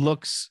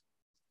 Looks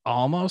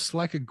almost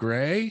like a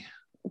gray,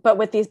 but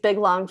with these big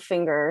long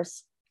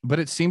fingers. But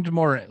it seemed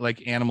more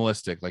like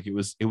animalistic. Like it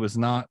was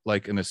not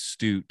like an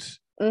astute,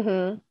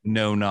 no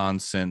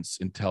nonsense,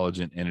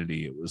 intelligent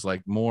entity. It was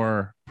like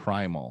more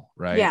primal,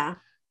 right? Yeah.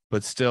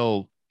 But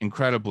still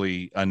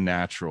incredibly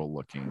unnatural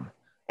looking.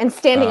 And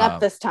standing up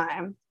this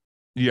time.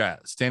 Yeah,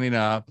 standing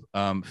up,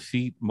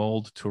 feet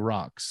mold to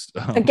rocks.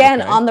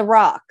 Again, on the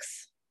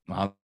rocks.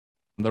 On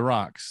the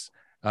rocks.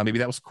 Maybe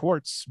that was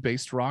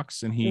quartz-based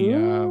rocks, and he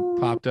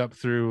popped up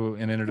through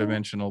an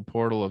interdimensional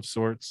portal of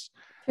sorts.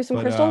 Through some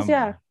crystals,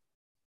 yeah.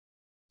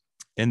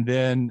 And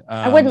then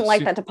I wouldn't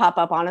like that to pop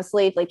up,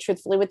 honestly. Like,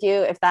 truthfully with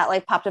you, if that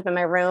like popped up in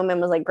my room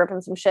and was like gripping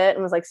some shit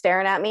and was like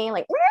staring at me,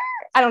 like,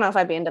 I don't know if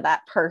I'd be into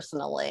that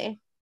personally.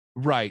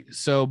 Right.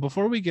 So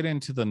before we get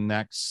into the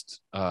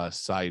next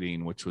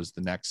sighting, which was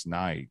the next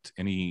night,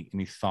 any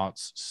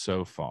thoughts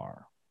so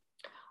far?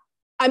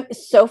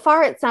 So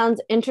far, it sounds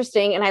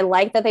interesting, and I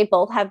like that they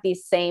both have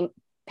these same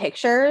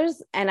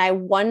pictures. And I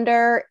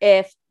wonder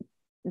if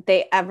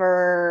they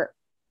ever,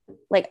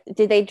 like,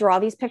 did they draw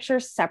these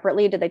pictures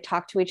separately? Did they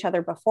talk to each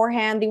other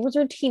beforehand? These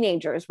were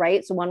teenagers,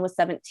 right? So one was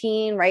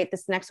 17, right?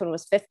 This next one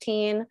was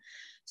 15.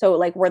 So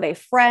like, were they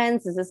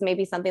friends? Is this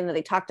maybe something that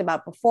they talked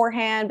about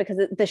beforehand?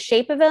 Because the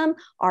shape of them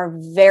are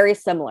very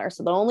similar.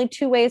 So the only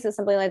two ways that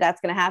something like that's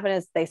going to happen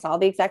is they saw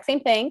the exact same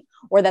thing,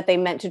 or that they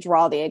meant to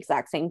draw the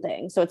exact same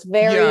thing. So it's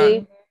very...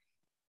 Yeah.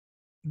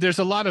 There's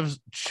a lot of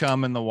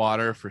chum in the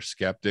water for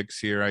skeptics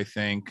here, I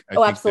think. I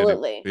think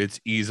absolutely.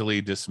 It's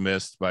easily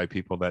dismissed by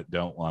people that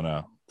don't want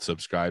to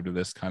subscribe to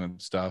this kind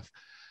of stuff.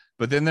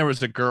 But then there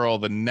was a girl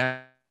the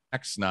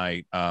next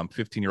night,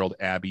 15-year-old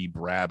Abby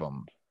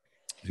Brabham,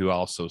 who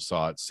also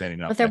saw it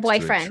standing up with her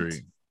boyfriend. To a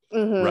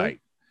tree.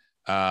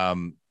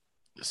 Right.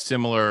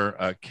 Similar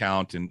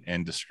account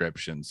and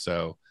description.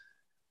 So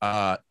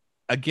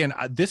again,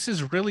 this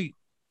is really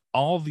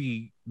all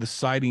the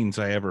sightings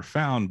I ever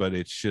found, but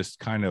it's just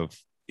kind of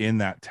in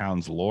that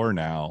town's lore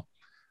now,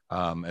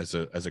 as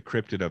a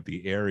cryptid of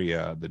the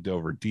area, the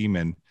Dover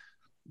Demon.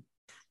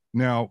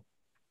 Now,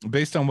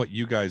 based on what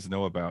you guys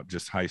know about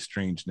just high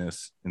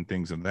strangeness and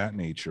things of that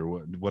nature,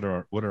 what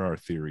are our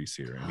theories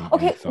here?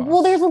 Any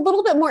well, there's a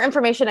little bit more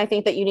information I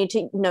think that you need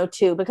to know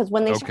too, because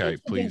when they started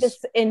to do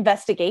this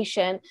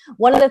investigation,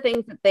 one of the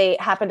things that they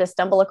happened to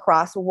stumble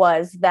across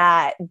was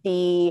that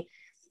they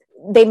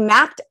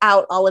mapped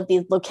out all of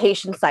these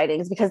location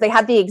sightings because they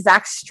had the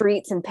exact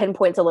streets and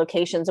pinpoints of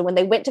locations. And when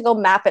they went to go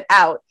map it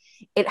out,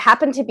 it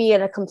happened to be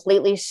in a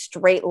completely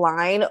straight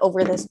line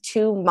over this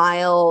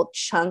 2-mile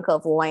chunk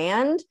of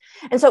land.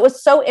 And so it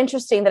was so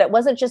interesting that it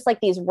wasn't just like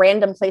these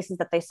random places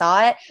that they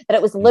saw it, that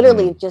it was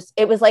literally just,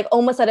 it was like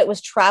almost that it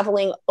was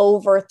traveling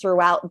over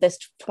throughout this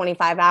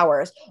 25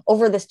 hours,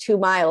 over this 2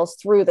 miles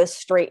through this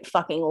straight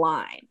fucking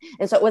line.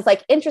 And so it was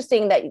like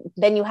interesting that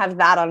then you have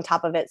that on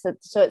top of it.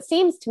 So it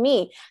seems to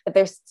me that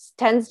there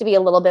tends to be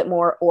a little bit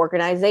more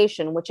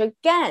organization, which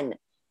again,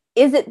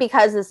 is it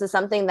because this is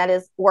something that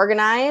is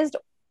organized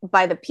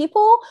by the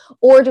people,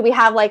 or do we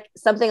have like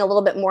something a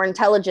little bit more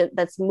intelligent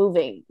that's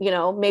moving,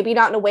 maybe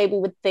not in a way we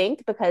would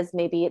think, because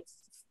maybe it's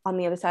on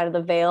the other side of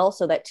the veil.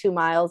 So that 2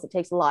 miles, it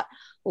takes a lot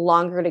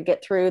longer to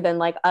get through than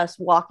like us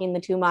walking the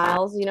 2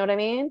 miles. You know what I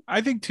mean?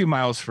 I think 2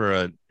 miles for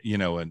an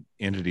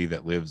entity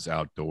that lives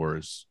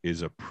outdoors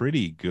is a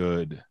pretty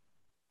good,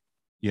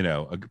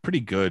 a pretty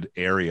good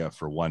area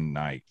for one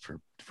night for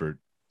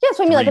yeah,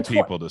 so I mean, like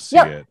people to see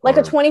it. Like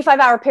a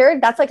 25-hour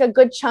period, that's like a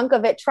good chunk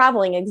of it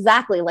traveling.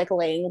 Exactly. Like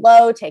laying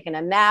low, taking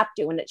a nap,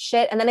 doing it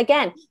shit. And then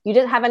again, you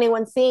didn't have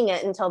anyone seeing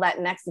it until that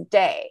next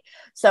day.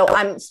 So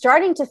I'm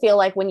starting to feel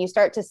like when you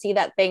start to see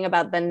that thing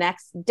about the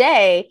next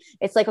day,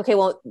 it's like, okay,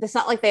 well, it's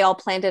not like they all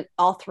planned it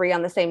all 3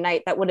 on the same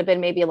night. That would have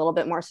been maybe a little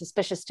bit more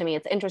suspicious to me.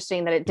 It's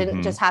interesting that it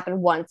didn't just happen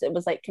once. It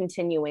was like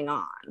continuing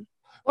on.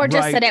 Or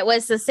just that it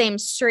was the same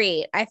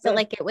street. I feel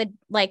like it would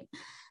like,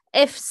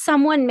 if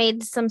someone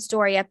made some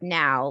story up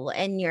now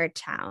in your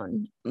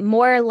town,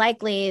 more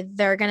likely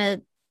they're going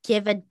to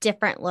give a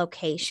different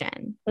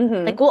location.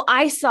 Like, well,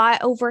 I saw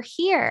it over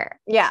here.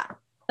 Yeah.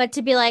 But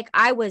to be like,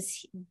 I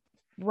was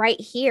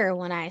right here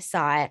when I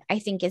saw it, I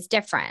think is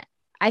different.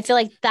 I feel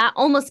like that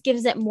almost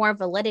gives it more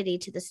validity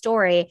to the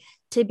story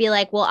to be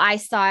like, well, I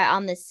saw it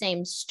on the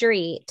same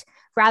street,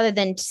 rather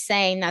than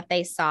saying that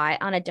they saw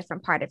it on a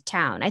different part of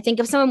town. I think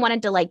if someone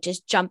wanted to like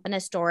just jump in a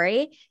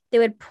story, they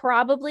would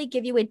probably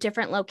give you a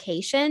different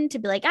location to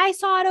be like, I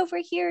saw it over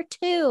here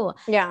too.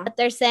 Yeah. But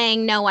they're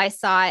saying, no, I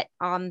saw it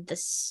on the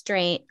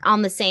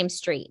same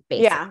street,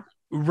 basically. Yeah.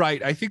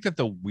 Right. I think that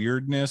the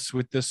weirdness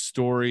with this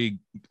story,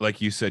 like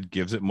you said,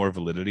 gives it more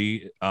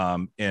validity.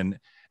 And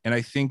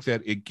I think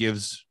that it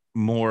gives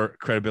more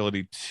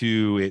credibility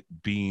to it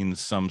being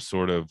some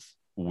sort of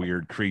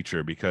weird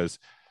creature, because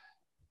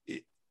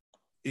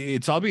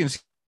it's all being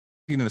seen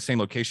in the same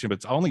location, but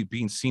it's only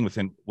being seen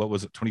within, what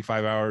was it,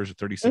 25 hours or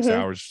 36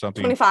 hours or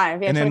something?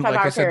 25. Yeah. And then, like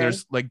I said,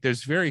 period.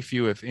 there's very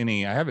few, if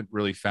any. I haven't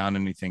really found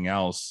anything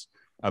else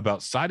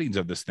about sightings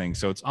of this thing.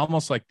 So it's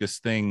almost like this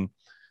thing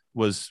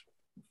was,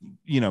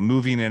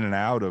 moving in and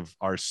out of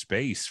our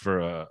space for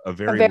a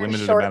very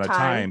limited amount of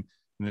time.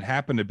 And it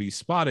happened to be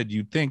spotted.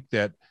 You'd think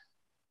that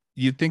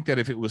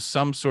if it was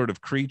some sort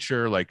of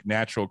creature, like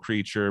natural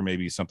creature,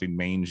 maybe something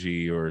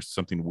mangy or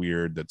something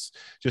weird, that's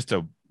just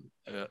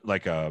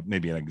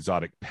maybe an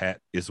exotic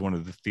pet is one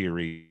of the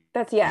theories.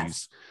 That's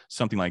yes.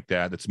 Something like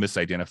that's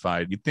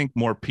misidentified. You'd think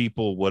more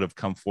people would have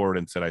come forward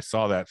and said, I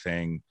saw that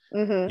thing,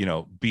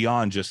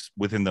 beyond just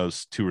within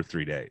those 2 or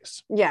 3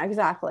 days. Yeah,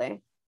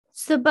 exactly.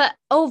 So, but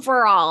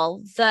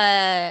overall,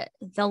 the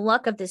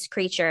look of this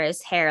creature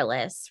is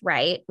hairless,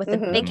 right? With a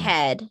big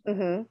head,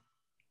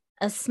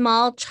 a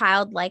small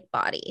childlike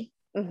body.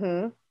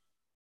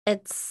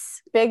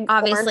 It's big,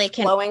 obviously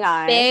glowing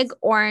eyes. Big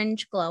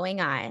orange glowing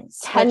eyes,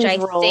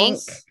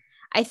 Tendrils. which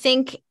I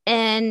think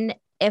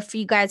if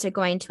you guys are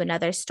going to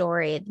another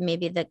story,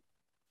 maybe the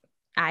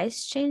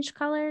eyes change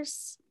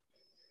colors.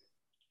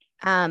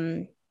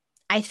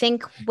 I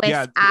think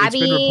with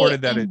Abby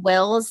and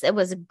Will's, it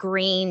was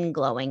green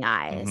glowing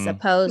eyes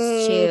opposed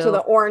to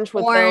the orange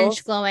with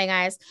orange glowing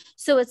eyes.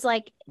 So it's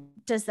like,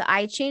 does the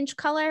eye change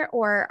color,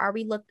 or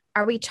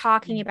are we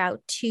talking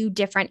about 2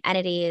 different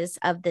entities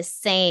of the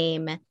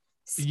same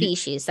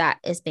species that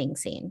is being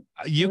seen?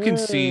 You can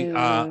see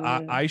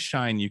eye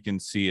shine. You can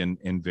see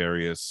in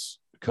various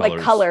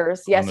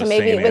colors. Yeah. So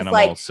maybe it was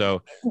like,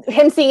 so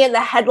him seeing it in the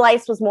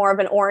headlights was more of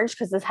an orange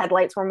because his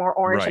headlights were more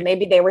orange, and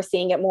maybe they were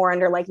seeing it more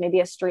under like maybe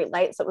a street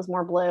light, so it was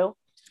more blue.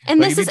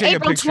 And this is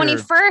April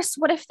 21st.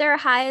 What if they're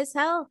high as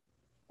hell?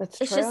 It's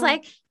just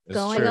like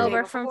going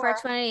over from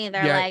 420.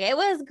 They're like, it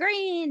was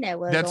green. It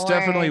was That's orange.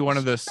 definitely one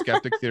of the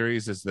skeptic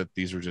theories, is that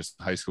these were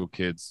just high school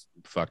kids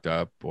fucked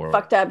up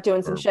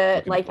doing some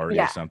shit, like party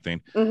or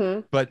something.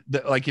 But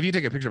like, if you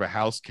take a picture of a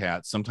house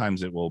cat,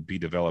 sometimes it will be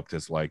developed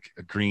as like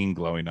a green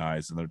glowing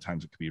eyes, and other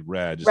times it could be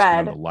red, just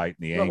kind of the light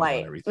and the angle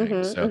and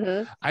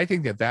everything. I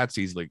think that's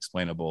easily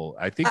explainable.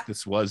 I think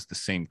this was the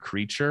same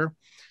creature.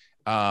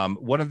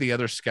 One of the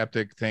other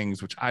skeptic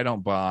things, which I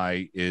don't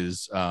buy,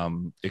 is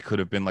it could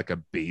have been like a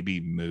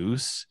baby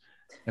moose,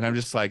 and I'm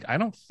just like, I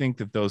don't think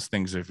that those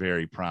things are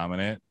very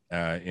prominent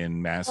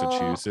in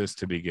Massachusetts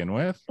to begin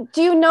with.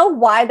 Do you know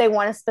why they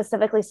want to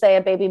specifically say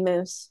a baby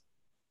moose?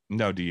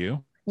 No, do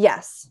you?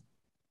 Yes.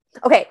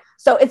 Okay,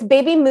 so it's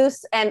baby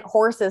moose and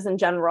horses in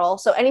general.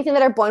 So anything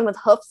that are born with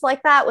hoofs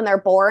like that, when they're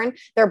born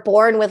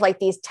with like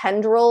these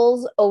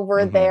tendrils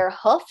over their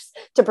hoofs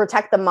to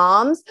protect the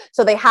moms.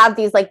 So they have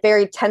these like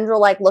very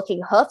tendril-like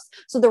looking hoofs.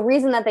 So the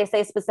reason that they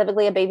say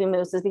specifically a baby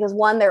moose is because,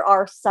 one, there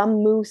are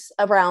some moose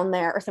around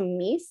there, or some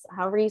meese,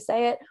 however you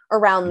say it,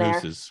 around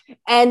Mooses. There.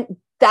 And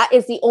that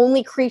is the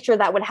only creature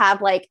that would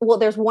have like, well,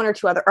 there's one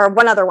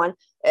other one,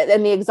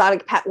 and the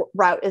exotic pet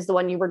route is the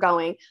one you were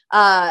going.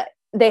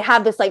 They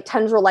have this like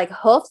tendril like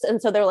hoofs,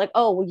 and so they're like,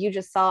 oh, well, you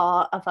just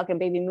saw a fucking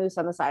baby moose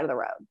on the side of the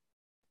road.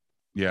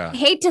 Yeah. I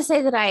hate to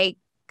say that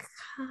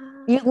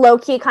you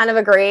low-key kind of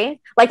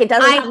agree. Like, it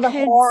doesn't have the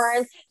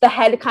horns, the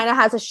head kind of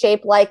has a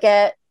shape like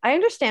it. I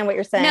understand what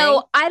you're saying.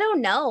 No, I don't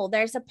know.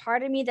 There's a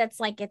part of me that's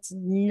like, it's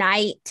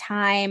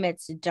nighttime,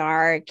 it's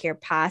dark, you're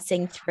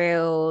passing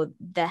through,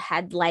 the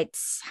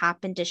headlights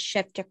happen to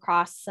shift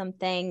across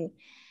something.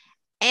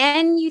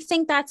 and you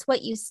think that's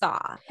what you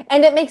saw.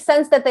 And it makes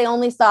sense that they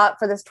only saw it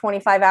for this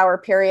 25-hour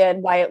period,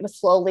 why it was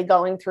slowly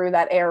going through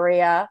that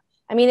area.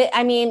 I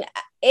mean,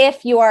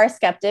 if you are a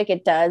skeptic,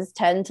 it does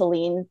tend to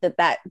lean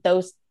that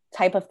those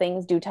type of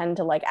things do tend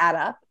to like add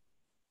up.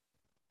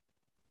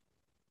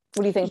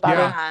 What do you think, Bobby?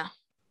 Yeah.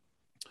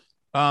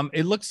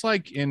 It looks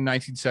like in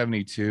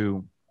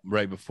 1972,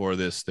 right before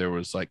this, there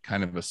was like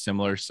kind of a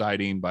similar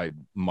sighting by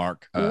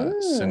Mark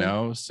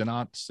Sinow,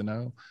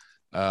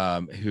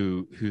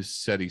 who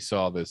said he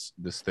saw this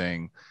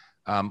thing.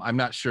 I'm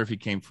not sure if he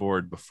came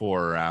forward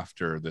before or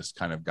after this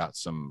kind of got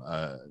some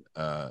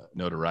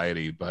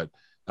notoriety, but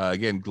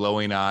again,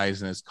 glowing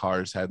eyes in his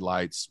car's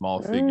headlights,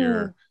 small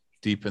figure,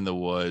 deep in the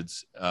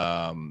woods.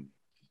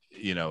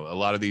 You know, a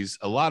lot of these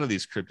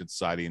cryptid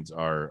sightings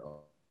are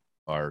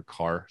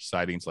car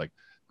sightings, like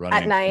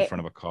running in front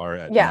of a car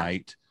at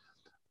night.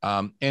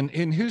 And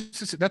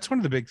that's one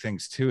of the big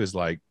things too, is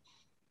like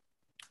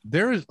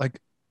there is like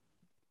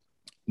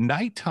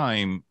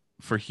nighttime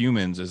for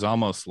humans is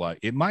almost like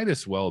it might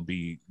as well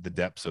be the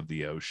depths of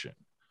the ocean.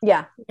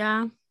 Yeah.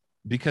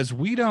 Because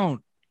we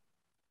don't,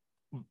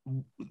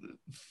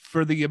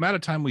 for the amount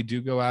of time we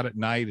do go out at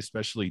night,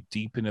 especially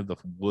deep into the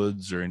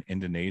woods or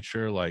into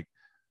nature, like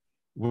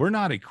we're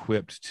not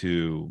equipped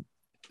to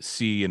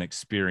see and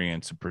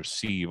experience and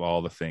perceive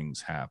all the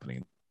things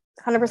happening.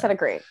 100%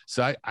 agree.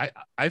 So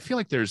I feel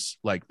like there's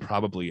like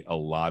probably a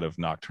lot of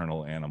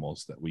nocturnal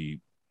animals that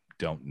we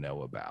don't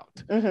know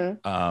about.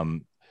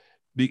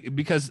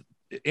 Because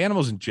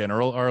animals in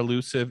general are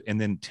elusive,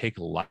 and then take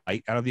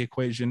light out of the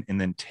equation,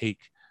 and then take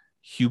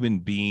human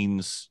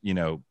beings, you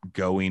know,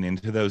 going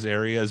into those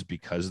areas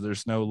because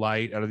there's no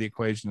light out of the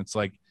equation. It's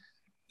like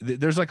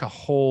there's like a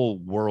whole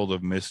world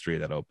of mystery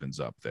that opens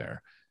up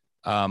there.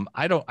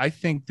 I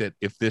think that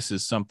if this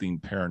is something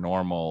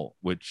paranormal,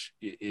 which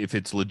if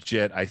it's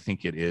legit, I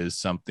think it is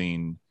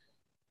something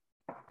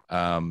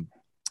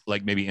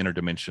like maybe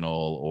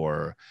interdimensional,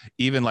 or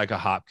even like a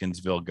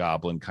Hopkinsville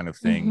goblin kind of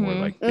thing, where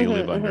like they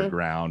live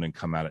underground and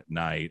come out at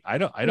night. I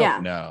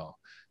don't know.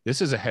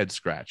 This is a head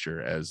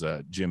scratcher, as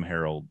Jim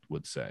Harold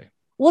would say.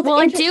 Well,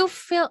 I do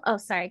feel, oh,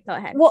 sorry, go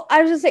ahead. Well,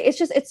 I was just saying,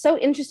 it's so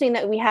interesting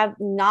that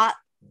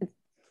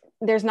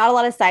there's not a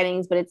lot of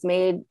sightings, but it's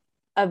made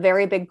a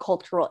very big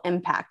cultural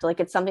impact.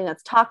 Like it's something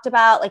that's talked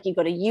about. Like you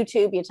go to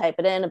YouTube, you type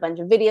it in, a bunch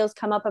of videos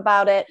come up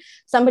about it.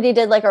 Somebody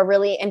did like a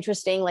really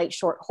interesting like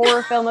short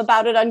horror film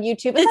about it on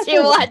YouTube. Did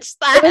you watch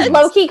that? It was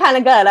low-key kind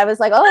of good. I was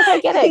like, oh, okay,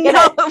 get it.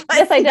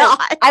 Yes, I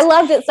did. I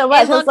loved it so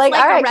much. I was like,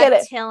 all right, get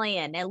it.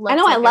 Reptilian. It looked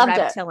like I loved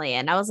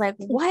reptilian. I was like,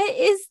 what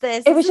is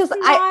this? It was just,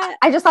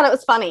 I just thought it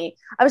was funny.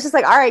 I was just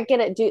like, all right, get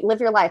it, dude, live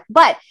your life.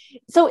 But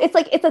so it's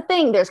like, it's a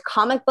thing. There's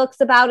comic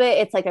books about it.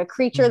 It's like a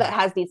creature that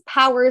has these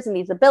powers and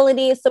these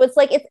abilities. So it's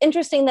like, it's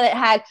interesting that it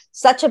had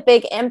such a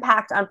big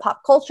impact on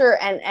pop culture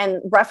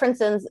and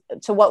references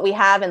to what we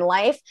have in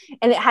life.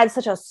 And it had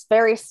such a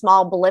very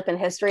small blip in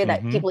history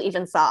that people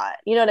even saw it.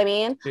 You know what I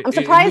mean? I'm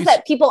surprised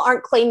that people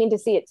aren't claiming to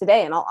see it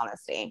today, in all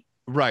honesty.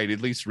 Right. At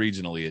least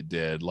regionally it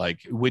did. Like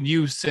when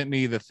you sent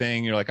me the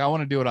thing, you're like, I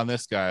want to do it on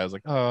this guy. I was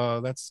like,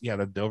 oh, that's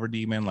the Dover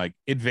Demon. Like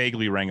it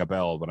vaguely rang a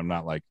bell, but I'm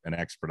not like an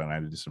expert on it. I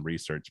had to do some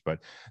research, but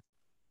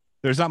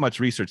there's not much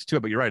research to it.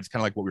 But you're right. It's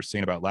kind of like what we were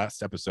saying about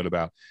last episode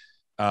about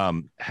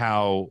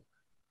how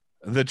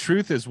the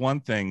truth is one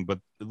thing, but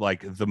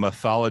like the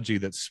mythology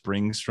that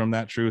springs from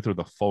that truth, or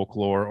the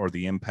folklore, or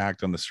the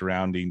impact on the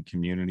surrounding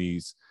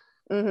communities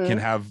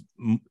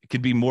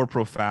could be more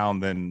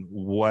profound than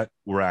what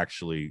we're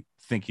actually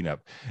thinking of.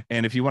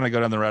 And if you want to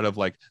go down the route of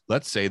like,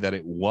 let's say that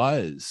it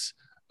was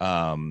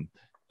a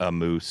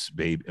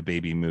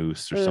baby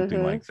moose or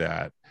something like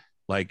that,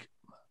 like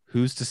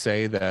who's to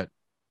say that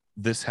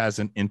this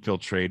hasn't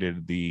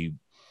infiltrated the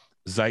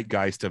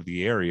zeitgeist of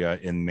the area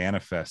and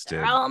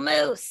manifested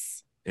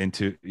moose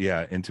into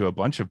a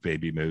bunch of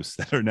baby moose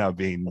that are now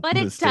being but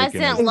it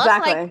doesn't look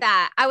like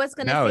that. I was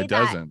gonna say it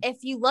doesn't. If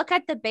you look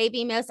at the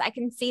baby moose, I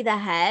can see the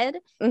head,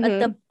 but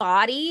the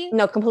body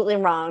completely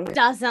wrong,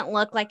 doesn't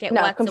look like it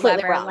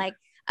whatsoever. Like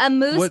a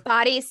moose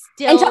body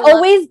still, and to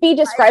always be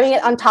describing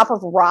it on top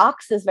of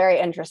rocks is very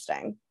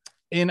interesting.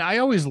 And I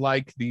always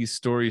like these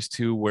stories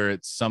too, where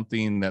it's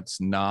something that's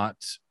not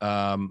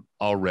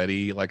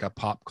already like a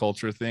pop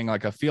culture thing.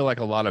 Like I feel like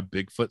a lot of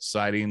Bigfoot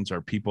sightings are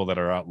people that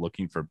are out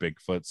looking for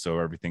Bigfoot, so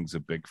everything's a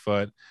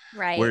Bigfoot.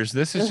 Right. Whereas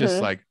this is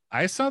just like,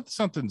 I saw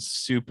something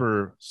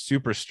super,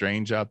 super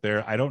strange out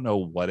there. I don't know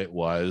what it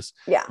was,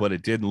 but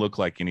it didn't look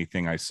like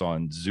anything I saw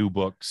in zoo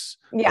books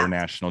or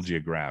National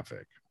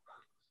Geographic.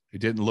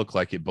 It didn't look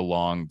like it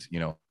belonged,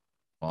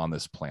 on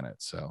this planet.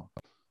 So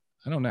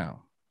I don't know.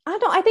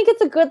 I think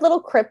it's a good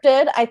little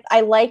cryptid.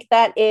 I like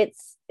that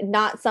it's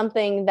not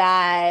something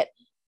that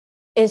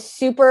is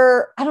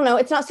super, I don't know,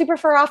 it's not super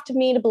far off to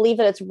me to believe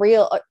that it's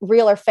real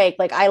or fake.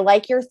 Like I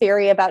like your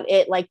theory about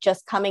it like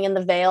just coming in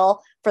the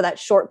veil for that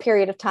short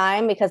period of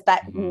time, because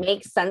that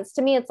makes sense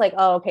to me. It's like,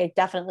 oh, okay,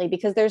 definitely.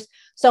 Because there's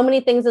so many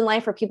things in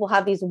life where people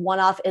have these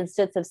one-off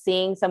instances of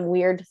seeing some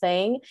weird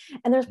thing.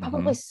 And there's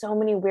probably so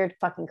many weird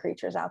fucking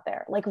creatures out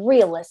there, like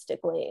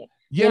realistically.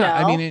 Yeah.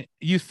 I mean,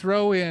 you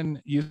throw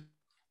in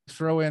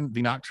throw in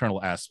the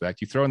nocturnal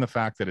aspect, you throw in the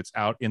fact that it's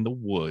out in the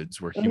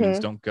woods where humans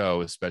don't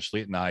go,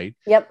 especially at night.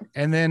 Yep.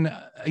 And then,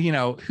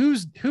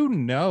 who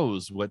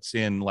knows what's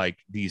in like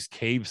these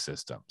cave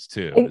systems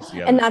too.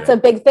 And that's a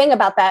big thing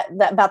about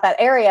that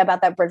area,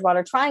 about that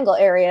Bridgewater Triangle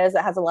area, is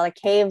it has a lot of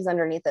caves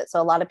underneath it.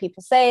 So a lot of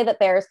people say that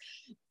there's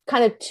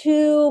kind of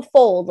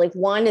twofold. Like,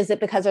 one, is it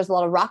because there's a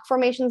lot of rock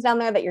formations down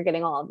there that you're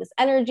getting all of this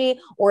energy?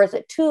 Or is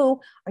it two,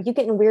 are you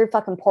getting weird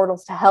fucking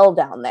portals to hell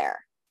down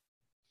there?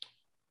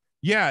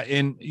 Yeah.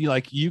 And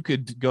you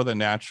could go the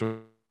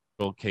natural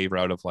cave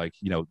route of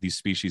these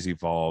species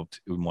evolved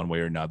in one way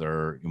or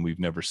another, and we've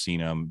never seen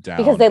them down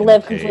because they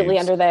live completely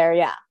under there.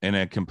 Yeah. In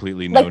a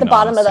completely like the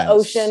bottom of the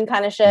ocean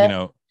kind of shit.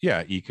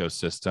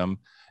 Ecosystem.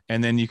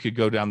 And then you could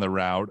go down the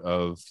route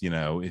of,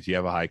 if you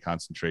have a high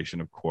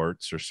concentration of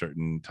quartz or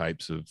certain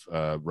types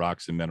of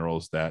rocks and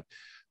minerals that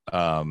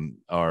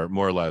are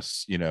more or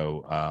less,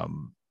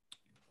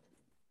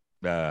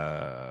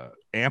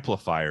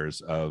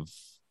 amplifiers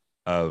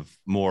of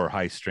more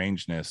high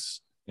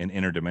strangeness and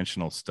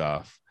interdimensional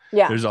stuff.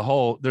 Yeah. There's a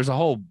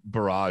whole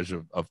barrage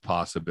of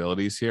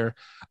possibilities here.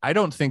 I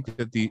don't think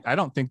that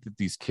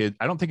these kids,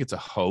 I don't think it's a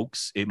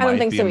hoax. It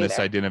might be in this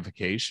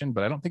identification,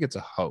 but I don't think it's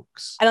a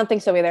hoax. I don't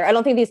think so either. I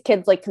don't think these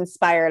kids like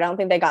conspired. I don't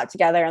think they got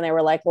together and they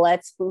were like,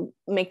 let's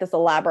make this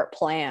elaborate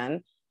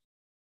plan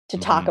to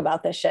talk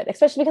about this shit,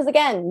 especially because,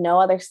 again, no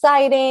other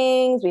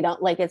sightings. We don't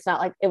it's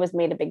not like it was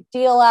made a big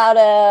deal out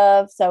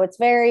of. So it's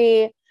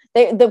very,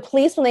 the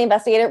police, when they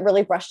investigated it,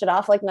 really brushed it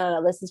off like,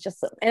 no, this is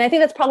just, and I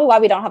think that's probably why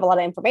we don't have a lot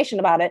of information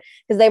about it,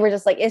 because they were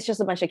just like, it's just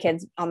a bunch of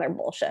kids on their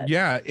bullshit.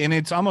 Yeah. And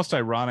it's almost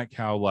ironic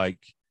how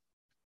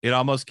it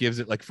almost gives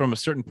it, from a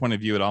certain point of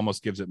view, it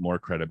almost gives it more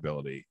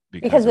credibility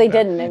because they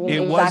didn't.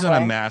 It wasn't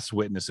a mass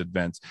witness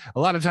event. A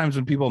lot of times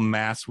when people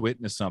mass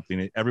witness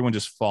something, everyone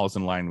just falls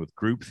in line with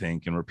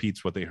groupthink and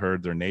repeats what they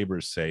heard their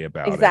neighbors say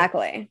about it.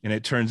 Exactly. And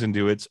it turns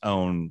into its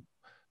own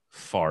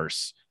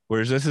farce.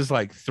 Whereas this is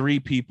like three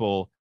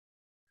people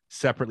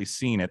separately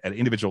seen at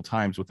individual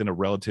times within a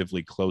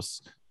relatively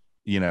close,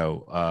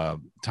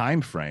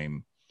 time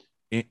frame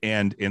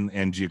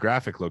and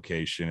geographic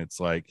location. It's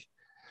like,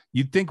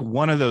 you'd think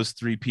one of those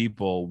three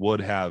people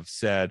would have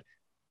said,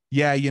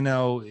 yeah,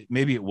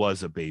 maybe it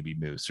was a baby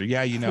moose, or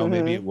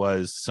maybe it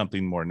was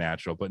something more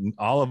natural, but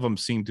all of them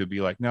seem to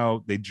be like,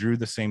 no, they drew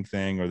the same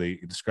thing or they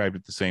described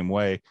it the same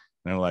way. And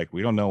they're like,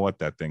 we don't know what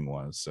that thing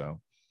was.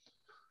 So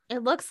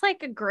it looks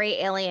like a gray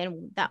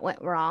alien that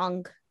went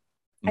wrong.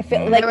 I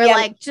feel like they were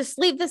like, just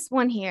leave this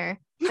one here.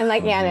 And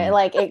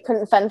it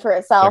couldn't fend for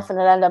itself and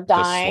it ended up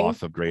dying. The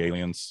swath of gray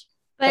aliens.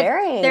 But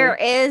there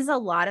is a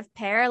lot of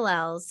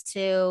parallels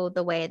to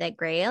the way that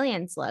gray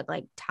aliens look,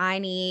 like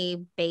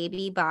tiny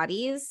baby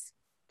bodies.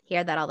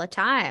 Hear that all the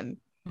time.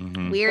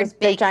 Weird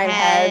big giant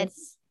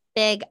heads,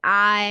 big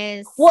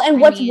eyes. Well,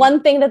 and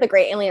one thing that the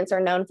gray aliens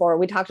are known for,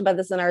 we talked about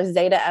this in our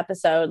Zeta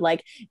episode,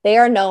 like they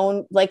are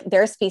known, like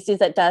they're a species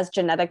that does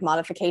genetic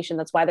modification.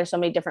 That's why there's so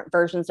many different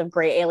versions of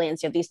gray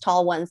aliens. You have these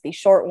tall ones, these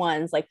short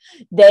ones, like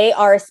they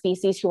are a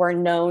species who are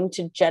known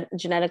to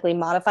genetically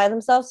modify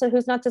themselves. So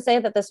who's not to say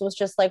that this was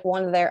just like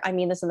one of their, I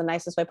mean this in the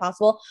nicest way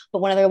possible,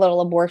 but one of their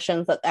little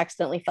abortions that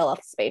accidentally fell off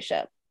the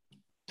spaceship.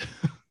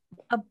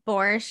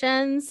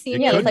 Abortions?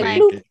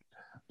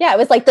 Yeah, it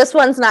was like, this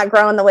one's not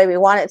growing the way we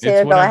want it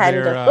to. Go ahead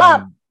and just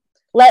flop.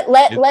 Let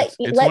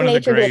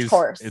nature do its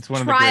course. It's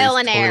one of trial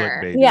the Greys' and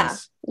error.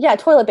 Babies. Yeah,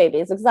 toilet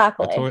babies,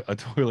 exactly. A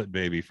toilet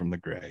baby from the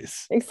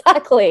Greys.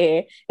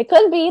 Exactly. It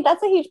could be.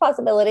 That's a huge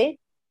possibility.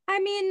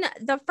 I mean,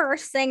 the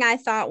first thing I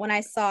thought when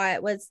I saw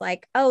it was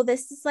like, oh,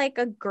 this is like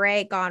a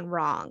gray gone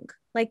wrong.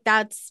 Like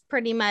that's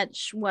pretty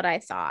much what I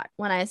thought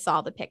when I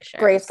saw the picture.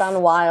 Gray's gone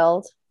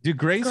wild. Do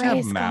Greys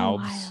have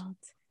mouths?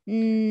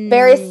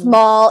 Very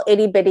small,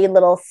 itty bitty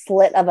little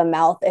slit of a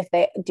mouth if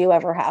they do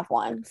ever have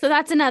one. So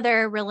that's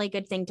another really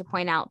good thing to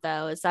point out,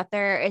 though, is that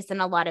there isn't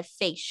a lot of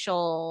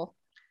facial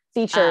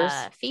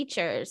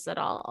features at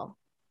all.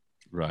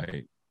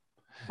 Right.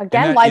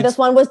 Again, why this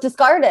one was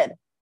discarded.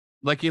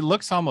 Like it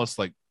looks almost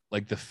like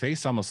the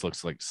face almost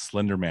looks like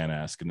Slender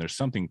Man-esque, and there's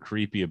something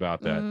creepy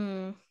about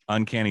that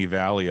uncanny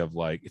valley of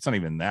like, it's not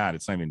even that.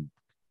 It's not even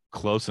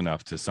close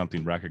enough to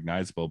something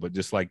recognizable, but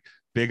just like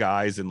big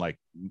eyes and like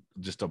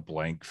just a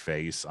blank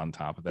face on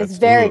top of that. It's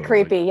very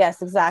creepy. Like,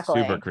 yes,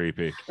 exactly. Super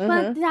creepy.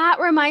 But that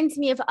reminds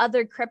me of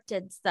other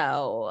cryptids,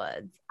 though.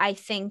 I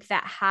think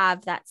that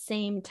have that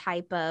same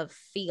type of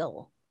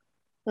feel.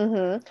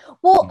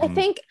 Well, I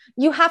think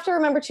you have to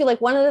remember too,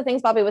 like one of the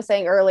things Bobby was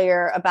saying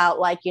earlier about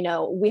like,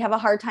 we have a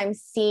hard time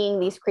seeing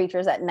these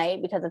creatures at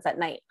night because it's at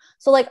night.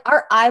 So like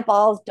our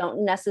eyeballs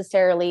don't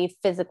necessarily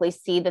physically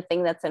see the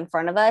thing that's in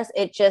front of us.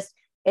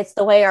 It's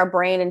the way our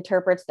brain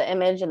interprets the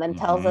image and then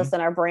tells us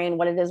in our brain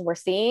what it is we're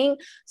seeing.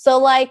 So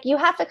like you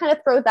have to kind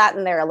of throw that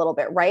in there a little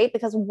bit, right?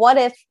 Because what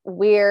if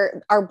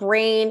our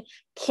brain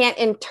can't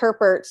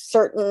interpret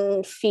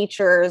certain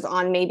features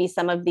on maybe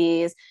some of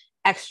these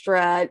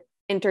extra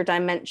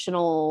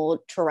interdimensional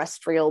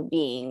terrestrial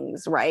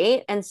beings,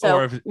 right? And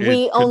so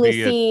we only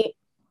see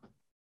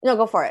no,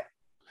 go for it.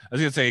 I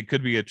was gonna say it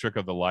could be a trick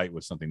of the light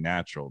with something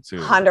natural too.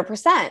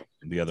 100%.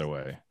 The other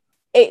way.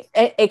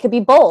 it could be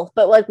both,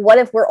 but like, what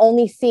if we're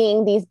only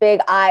seeing these big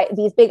eye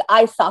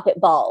socket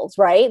balls,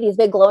 right? These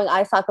big glowing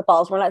eye socket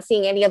balls. We're not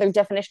seeing any other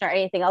definition or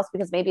anything else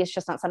because maybe it's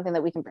just not something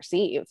that we can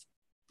perceive.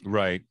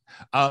 Right.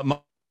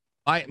 My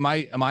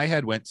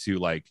head went to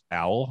like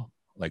owl.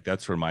 Like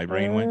that's where my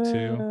brain went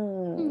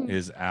to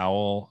is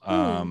owl.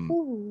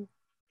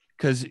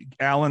 Because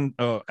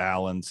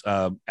owls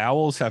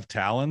have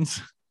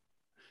talons.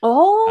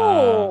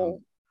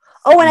 Oh,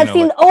 and I've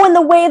seen and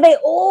the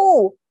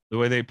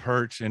way they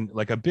perch and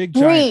like a big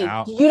giant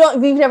owl.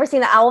 You've never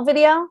seen the owl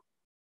video?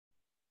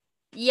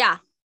 Yeah.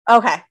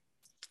 Okay.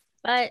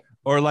 But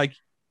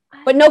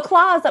no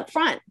claws up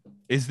front.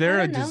 Is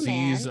there a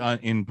disease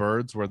in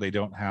birds where they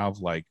don't have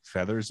like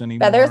feathers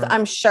anymore? Feathers,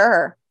 I'm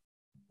sure.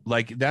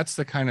 Like that's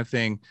the kind of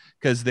thing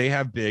because they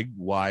have big,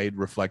 wide,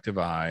 reflective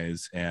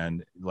eyes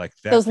and like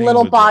that those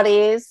little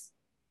bodies.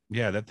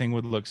 That thing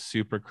would look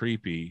super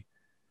creepy.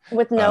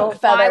 With no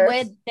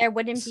feathers. There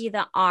wouldn't be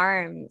the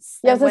arms.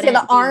 Yeah, I was gonna say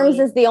the arms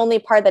is the only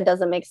part that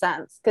doesn't make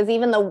sense because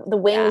even the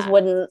wings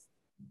wouldn't.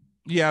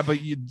 Yeah,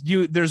 but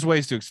you there's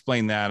ways to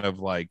explain that of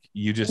like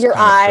you just your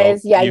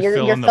eyes.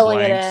 You're filling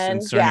it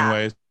in certain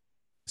ways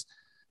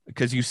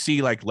because you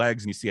see like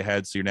legs and you see a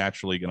head, so you're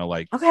naturally gonna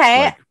like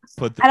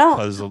put the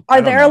puzzle.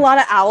 Are there a lot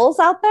of owls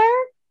out there?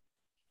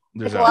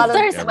 There's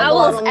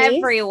owls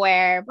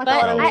everywhere, but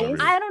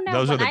I don't know.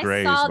 Those are the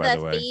grays, by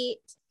the way.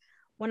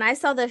 When I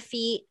saw the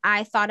feet,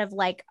 I thought of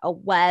like a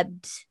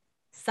webbed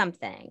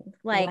something.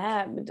 Like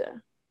webbed.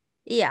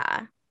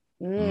 Yeah.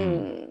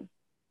 It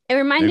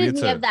reminded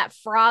me of that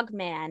frog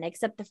man,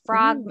 except the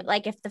frog,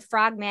 like if the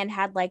frog man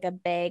had like a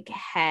big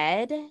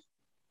head. You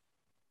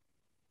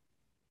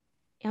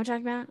know what I'm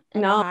talking about?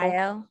 In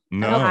Ohio?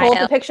 No. Pull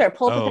up a picture.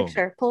 Pull up a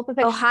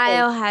picture.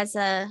 Ohio has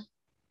a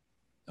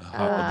the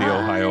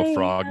Ohio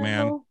frog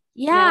man.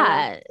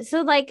 Yeah.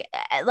 So like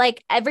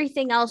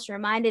everything else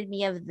reminded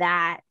me of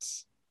that.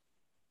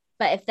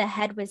 But if the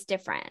head was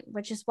different,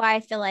 which is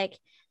why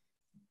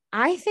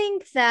I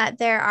think that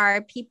there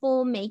are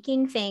people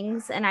making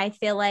things, and I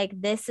feel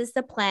like this is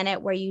the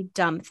planet where you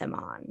dump them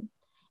on.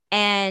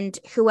 And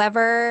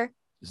whoever...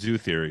 Zoo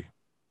theory.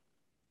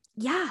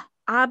 Yeah,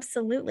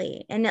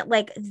 absolutely. And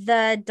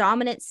the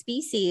dominant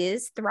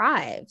species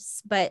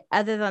thrives. But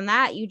other than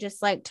that, you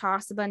just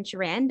toss a bunch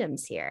of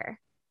randoms here.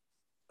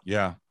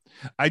 Yeah.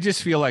 I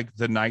just feel like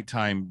the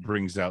nighttime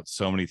brings out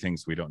so many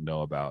things we don't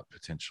know about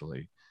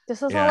potentially.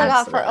 This is all I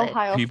got for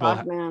Ohio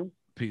Frogman.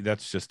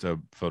 That's just a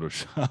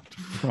photoshopped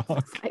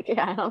frog.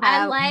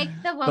 I like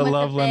the one with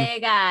Loveland, the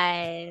big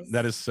eyes.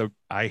 That is so.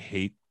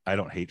 I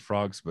don't hate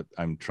frogs, but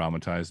I'm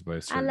traumatized by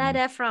a certain. I love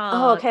a frog.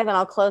 Oh, okay. Then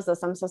I'll close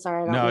this. I'm so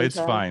sorry. No, it's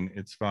fine.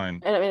 It's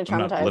fine. I don't mean to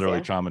traumatize. I'm not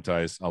literally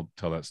traumatized. I'll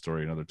tell that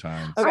story another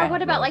time. Okay. Or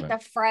what about the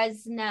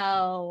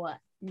Fresno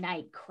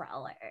night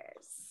crawlers?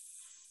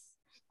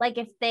 Like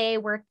if they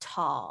were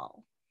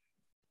tall.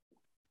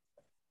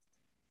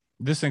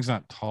 This thing's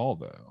not tall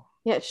though.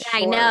 Yeah,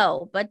 I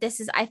know, but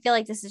I feel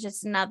like this is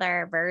just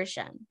another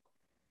version.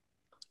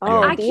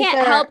 Oh, I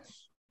can't help.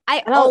 I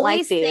don't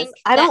always think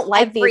I don't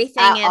like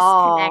everything is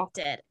all.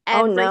 Connected.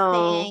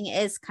 Everything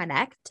is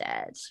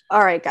connected.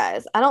 All right,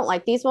 guys. I don't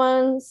like these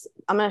ones.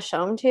 I'm gonna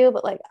show them to you,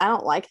 but I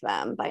don't like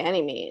them by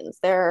any means.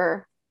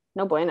 They're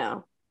no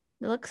bueno.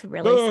 It looks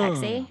really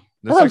sexy.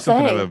 That's like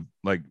something out of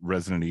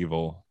Resident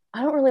Evil.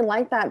 I don't really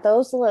like that.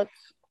 Those look.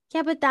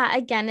 Yeah, but that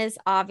again is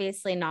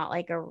obviously not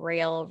a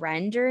real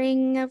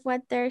rendering of what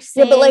they're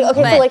seeing. Yeah,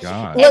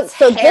 but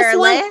so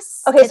hairless.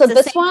 This one. Okay, so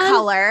this one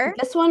color.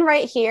 This one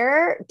right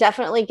here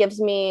definitely gives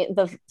me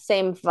the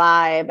same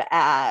vibe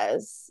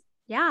as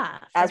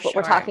what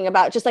we're talking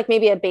about. Just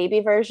maybe a baby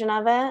version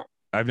of it.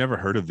 I've never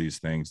heard of these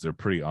things. They're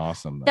pretty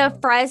awesome. The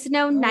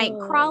Fresno night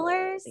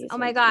crawlers. Oh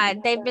my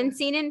God. They've been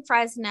seen in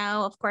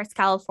Fresno, of course,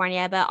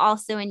 California, but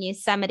also in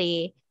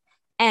Yosemite.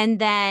 And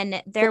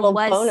then there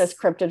was bonus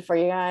cryptid for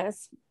you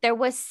guys. There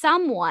was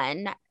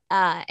someone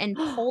in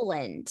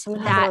Poland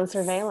that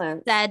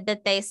surveillance said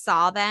that they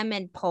saw them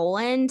in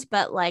Poland,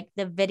 but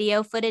the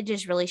video footage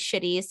is really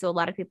shitty. So a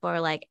lot of people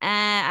are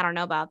I don't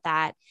know about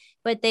that.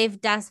 But they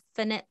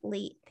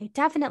definitely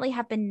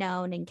have been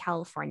known in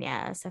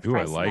California as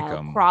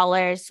Fresno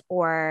crawlers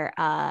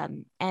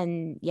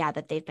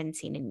that they've been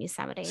seen in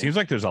Yosemite. Seems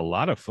like there's a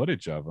lot of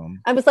footage of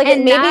them. I was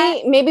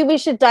maybe we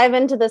should dive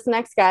into this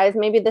next, guys.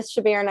 Maybe this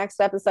should be our next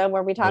episode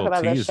where we talk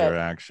about this shit.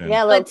 Action.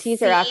 Yeah, a little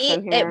teaser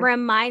action here. It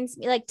reminds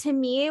me, to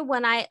me,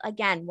 when I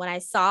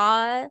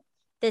saw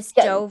this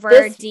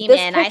Dover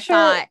demon, I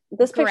thought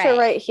this picture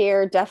right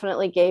here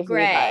definitely gave me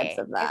vibes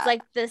of that.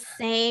 It's the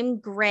same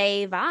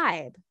gray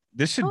vibe.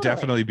 This should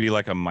definitely be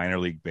a minor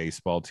league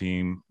baseball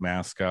team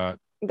mascot.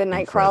 The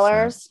night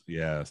crawlers.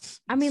 Yes.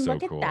 I mean,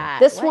 look at that.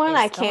 This one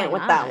I can't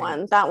with that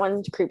one. That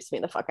one creeps me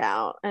the fuck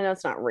out. I know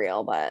it's not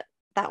real, but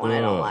that one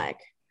I don't like.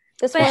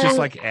 This one, it's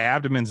just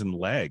abdomens and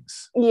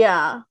legs.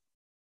 Yeah.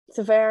 It's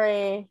a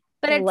very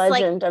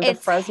legend of the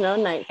Fresno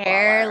night crawler.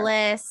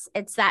 Hairless.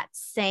 It's that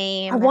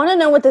same. I want to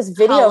know what this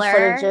video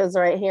footage is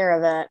right here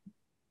of it.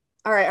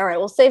 All right.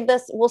 We'll save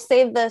this. Let's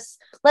back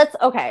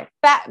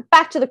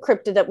to the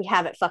cryptid that we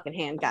have at fucking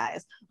hand,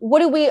 guys.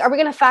 Are we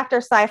gonna factor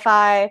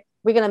sci-fi?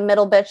 We're gonna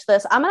middle bitch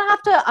this. I'm gonna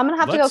have to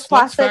go classic.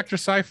 Let's factor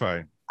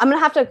sci-fi. I'm gonna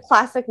have to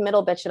classic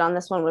middle bitch it on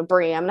this one with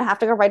Brie. I'm gonna have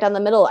to go right down the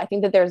middle. I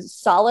think that there's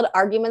solid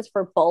arguments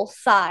for both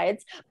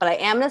sides, but I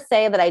am gonna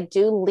say that I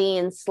do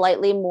lean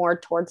slightly more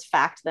towards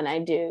fact than I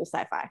do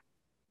sci-fi.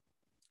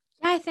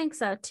 I think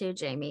so too,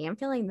 Jamie. I'm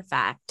feeling the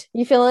fact.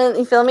 You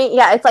feel me?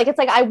 Yeah, it's like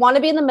I want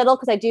to be in the middle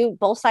because I do.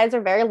 Both sides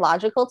are very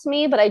logical to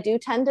me, but I do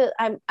tend to.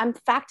 I'm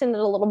facting it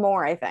a little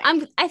more. I think.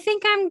 I'm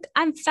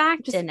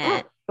facting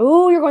it.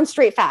 Oh, you're going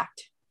straight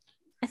fact.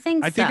 I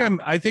think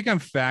I'm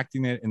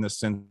facting it in the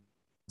sense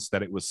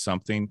that it was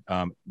something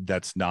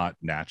that's not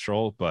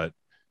natural, but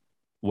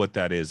what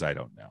that is, I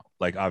don't know.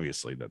 Like,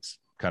 obviously, that's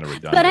kind of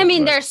redundant. But I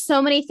mean, there's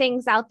so many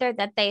things out there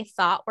that they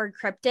thought were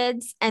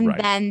cryptids, and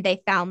then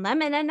they found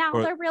them, and then now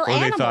they're real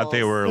animals. They thought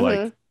they were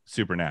like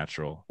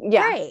supernatural.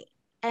 Yeah. Right.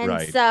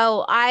 And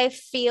so I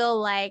feel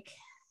like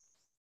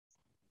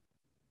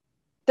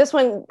this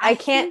one, I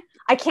can't.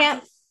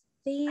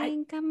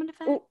 I'm gonna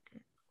fact.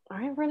 All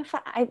right, we're gonna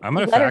fact. I'm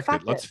gonna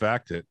fact it. Let's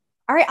fact it.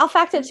 All right, I'll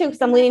fact it too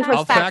because I'm leaning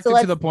towards fact. I'll fact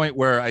it to the point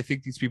where I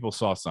think these people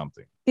saw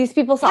something. These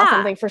people saw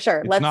something for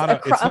sure. It's not a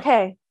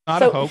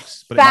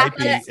hoax, but fact,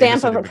 it might be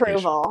stamp of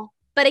approval.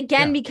 But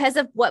again, because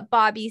of what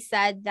Bobby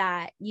said,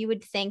 that you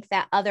would think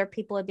that other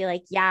people would be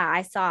like, yeah,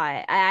 I saw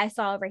it. I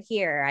saw over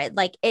here.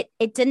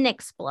 It didn't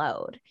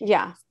explode.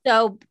 Yeah.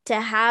 So to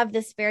have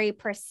this very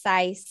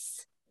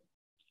precise,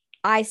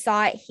 I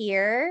saw it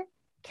here,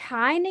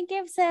 kind of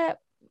gives it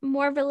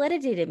more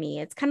validity to me.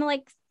 It's kind of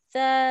like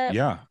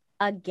the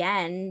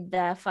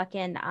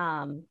fucking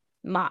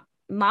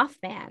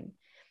Mothman.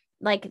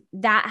 Like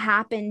that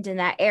happened in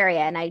that area,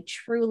 and I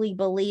truly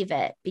believe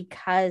it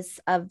because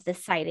of the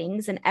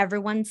sightings, and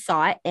everyone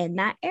saw it in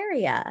that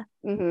area.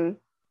 Mm-hmm.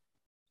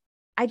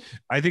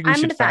 I think we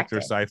should factor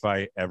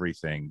sci-fi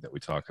everything that we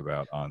talk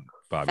about on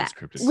Bobby's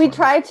Cryptid. We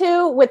try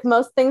to with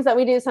most things that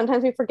we do.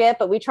 Sometimes we forget,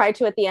 but we try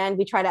to at the end.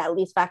 We try to at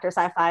least factor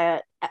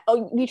sci-fi.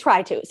 We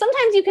try to.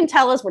 Sometimes you can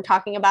tell us we're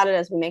talking about it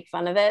as we make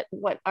fun of it,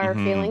 what our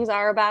feelings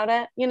are about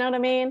it. You know what I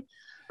mean?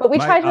 But we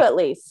try to at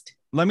least.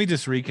 Let me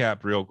just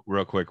recap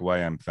real quick why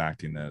I'm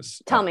facting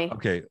this. Tell me.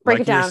 Okay,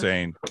 break it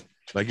down.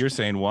 You're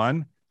saying,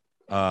 one,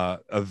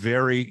 a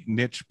very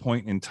niche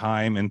point in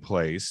time and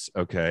place.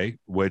 Okay,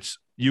 which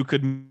you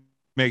could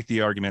make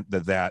the argument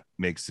that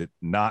makes it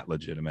not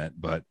legitimate,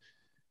 but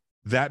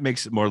that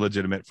makes it more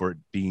legitimate for it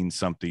being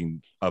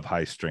something of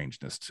high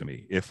strangeness to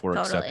me, if we're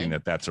accepting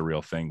that that's a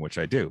real thing, which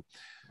I do.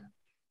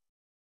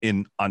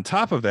 On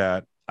top of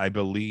that, I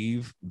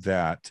believe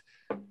that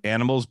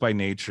animals by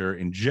nature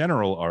in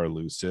general are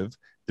elusive.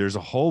 There's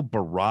a whole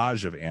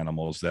barrage of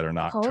animals that are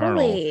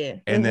nocturnal.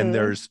 And then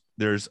there's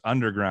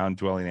underground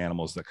dwelling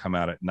animals that come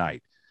out at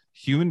night.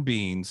 Human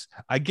beings,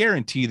 I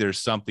guarantee there's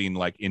something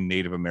like in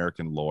Native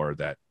American lore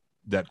that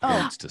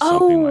points to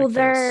something like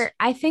this.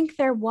 I think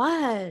there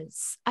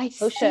was.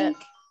 Shit.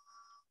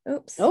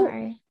 Oops,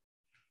 sorry.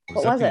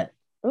 What was it?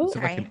 Is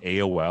it like an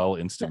AOL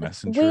instant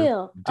messenger?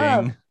 Wheel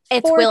ding?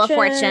 It's Fortune. Wheel of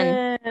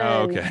Fortune.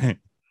 Oh, okay.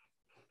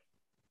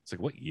 It's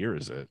like, what year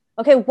is it?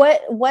 Okay,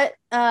 what Wheel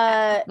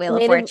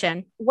of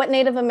Fortune. What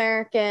Native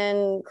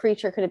American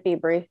creature could it be,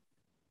 Brie?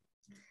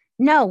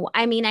 No,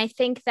 I mean, I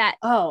think that.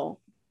 Oh,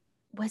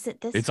 was it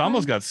this? It's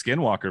almost got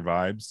Skinwalker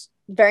vibes.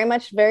 Very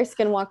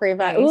Skinwalker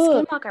vibes.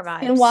 Skinwalker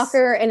vibes.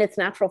 Skinwalker in its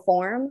natural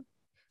form.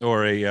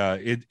 Or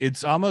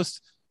it's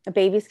almost a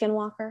baby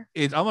Skinwalker.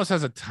 It almost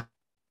has a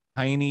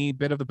tiny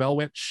bit of the Bell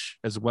Witch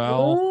as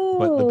well. Ooh.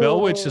 But the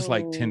Bell Witch is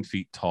like 10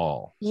 feet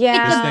tall.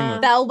 Yeah.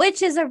 Bell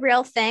Witch is a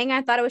real thing.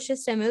 I thought it was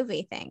just a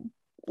movie thing.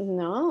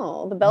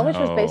 No, the Bell Witch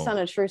was based on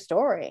a true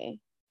story.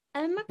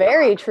 Oh my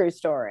God. True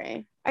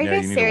story. Are you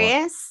guys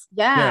serious?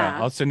 Yeah.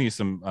 I'll send you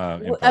some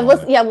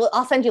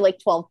I'll send you like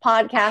 12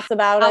 podcasts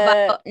about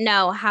it.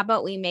 How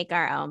about we make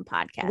our own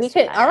podcast? We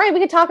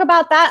could talk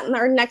about that in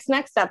our next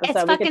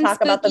episode. We could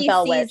talk about the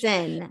Bell Witch.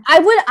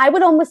 I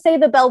would almost say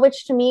the Bell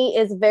Witch to me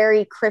is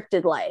very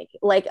cryptid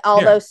like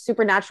although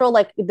supernatural,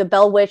 like the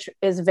Bell Witch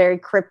is very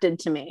cryptid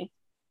to me.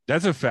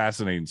 That's a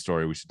fascinating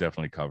story. We should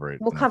definitely cover it.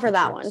 We'll cover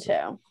that one too.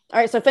 All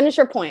right, so finish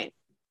your point.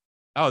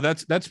 Oh,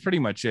 that's pretty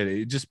much it.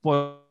 It just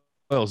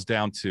boils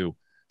down to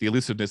the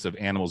elusiveness of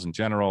animals in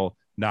general,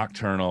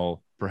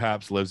 nocturnal,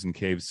 perhaps lives in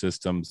cave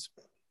systems.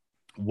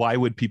 Why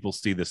would people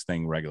see this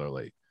thing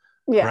regularly?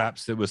 Yeah.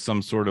 Perhaps it was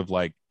some sort of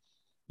like,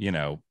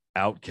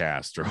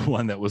 outcast or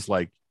one that was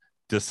like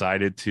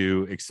decided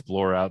to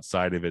explore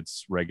outside of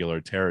its regular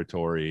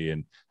territory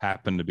and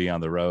happened to be on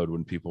the road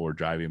when people were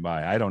driving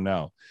by. I don't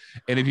know.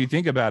 And if you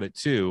think about it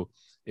too,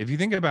 if you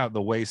think about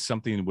the way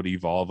something would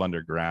evolve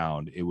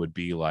underground, it would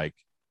be like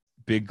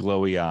big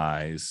glowy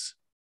eyes,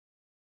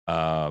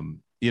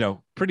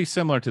 pretty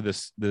similar to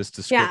this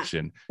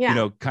description.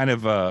 Yeah. Kind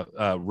of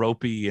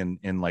ropey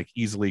and like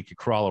easily could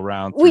crawl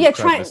around through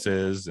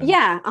crevices.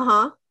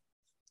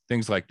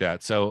 Things like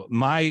that. So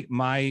my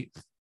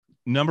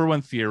number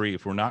one theory,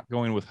 if we're not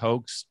going with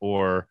hoax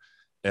or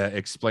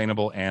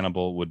explainable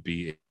animal, would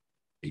be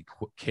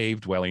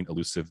cave-dwelling,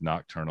 elusive,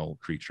 nocturnal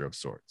creature of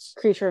sorts.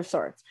 Creature of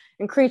sorts.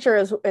 And creature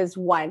is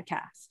wide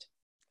cast.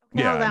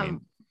 Yeah, I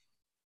mean,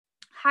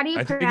 how do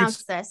you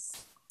pronounce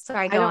this?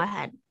 Sorry, go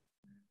ahead.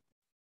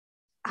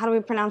 How do we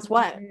pronounce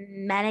what?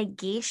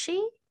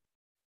 Managishi?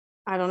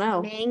 I don't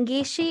know.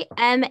 Mangishi,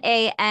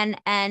 Maneggishi.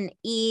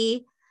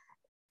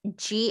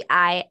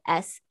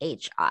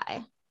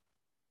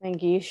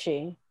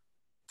 Mangishi.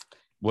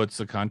 What's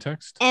the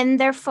context? In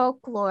their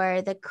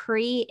folklore, the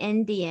Cree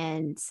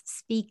Indians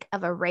speak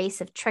of a race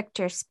of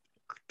trickster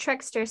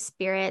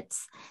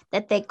spirits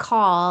that they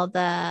call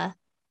the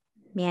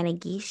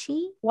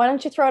Managishi. Why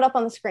don't you throw it up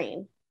on the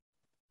screen?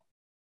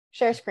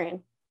 Share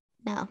screen.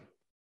 No.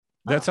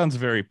 That sounds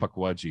very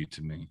Pukwudgie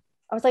to me.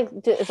 I was like,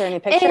 is there any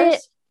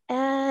pictures?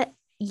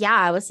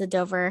 Yeah, it was the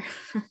Dover.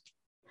 It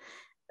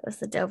was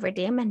the Dover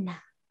Demon.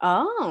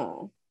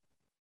 Oh.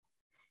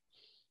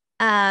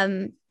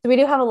 So we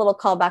do have a little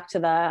callback to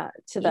the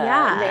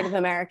Native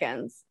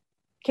Americans.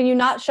 Can you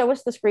not show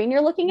us the screen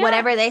you're looking at?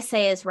 Whatever they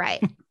say is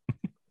right. Are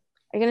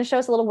you going to show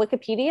us a little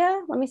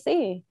Wikipedia? Let me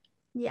see.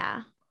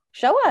 Yeah.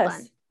 Show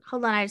us.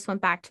 Hold on. I just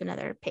went back to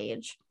another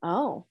page.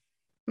 Oh.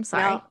 I'm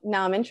sorry.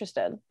 Now I'm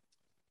interested.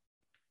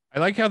 I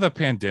like how the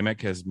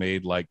pandemic has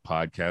made like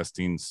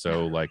podcasting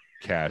so like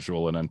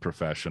casual and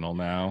unprofessional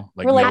now.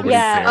 Like nobody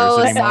cares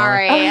anymore.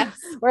 Sorry.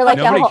 We're like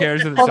nobody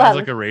cares if it sounds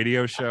like a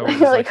radio show.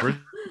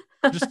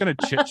 We're just gonna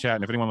chit chat,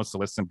 and if anyone wants to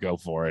listen, go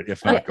for it.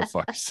 If not, go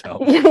fuck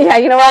yourself. Yeah,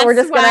 you know what? We're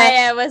just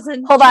gonna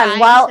hold on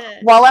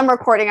while I'm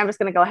recording. I'm just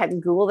gonna go ahead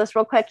and Google this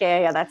real quick.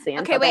 Yeah, that's the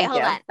answer. Okay, wait,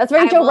 hold on. That's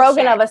very Joe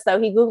Rogan of us, though.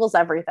 He Googles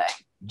everything.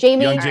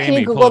 Jamie, can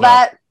you Google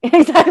that?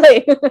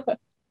 Exactly.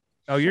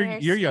 Oh, you're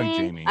young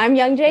Jamie. I'm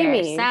young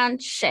Jamie.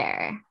 Sound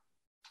share.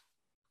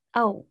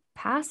 Oh,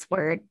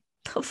 password.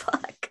 The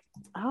fuck.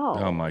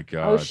 Oh my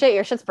god. Oh shit,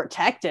 your shit's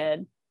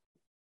protected.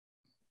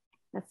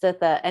 That's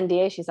it. The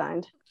NDA she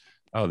signed.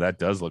 Oh, that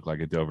does look like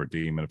a Dover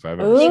Demon if I've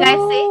ever seen it. You guys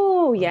see?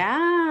 Oh,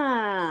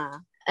 yeah.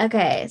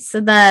 Okay, so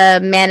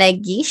the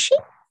Managishi?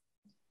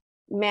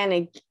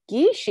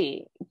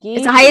 Managishi.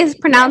 Is that how you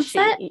pronounce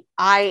it?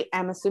 I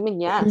am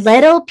assuming yes.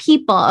 Little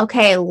people.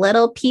 Okay,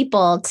 little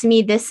people. To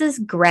me, this is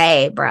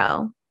gray,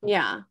 bro.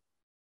 Yeah.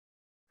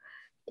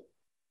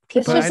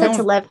 People are said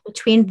to live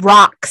between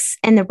rocks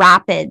and the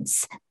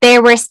rapids. They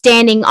were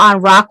standing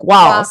on rock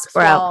walls,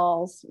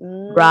 bro.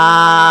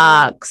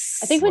 Rocks.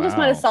 I think we just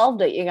might have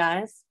solved it, you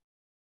guys.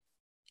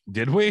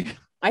 Did we?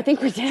 I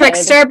think we did.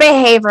 Trickster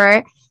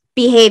behavior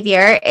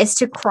is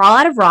to crawl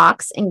out of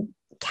rocks and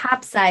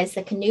capsize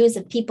the canoes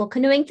of people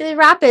canoeing through the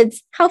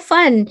rapids. How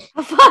fun.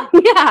 How fun.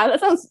 Yeah, that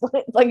sounds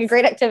like a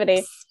great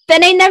activity.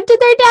 Spinning them to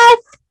their death.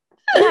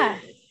 Yeah,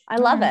 I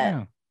love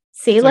it.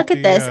 See, it's look like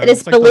at this. It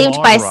is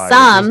believed by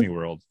some.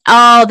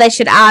 Oh, they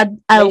should add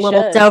a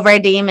little Dover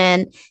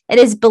Demon. It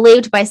is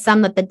believed by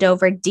some that the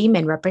Dover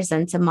Demon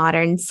represents a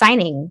modern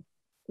sighting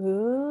of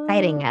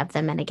the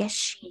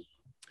Managishi.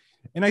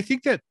 And I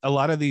think that a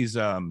lot of these,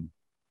 like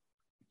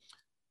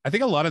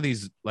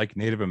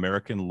Native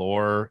American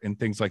lore and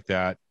things like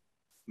that,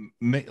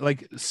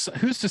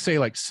 who's to say,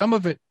 like some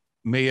of it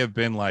may have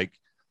been like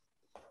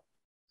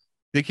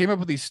they came up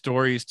with these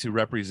stories to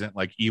represent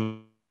like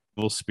evil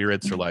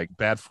spirits or like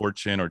bad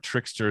fortune or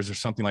tricksters or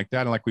something like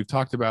that. And like we've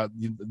talked about,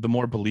 the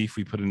more belief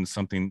we put into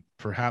something,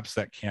 perhaps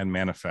that can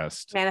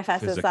manifest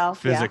itself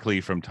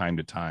physically from time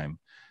to time,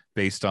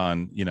 based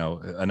on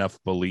enough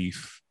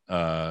belief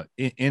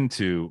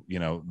into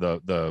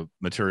the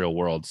material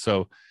world.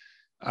 So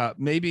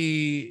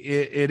maybe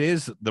it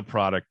is the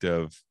product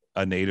of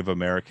a Native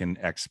American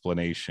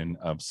explanation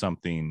of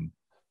something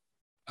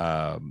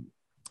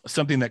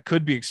that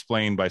could be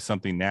explained by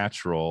something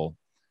natural,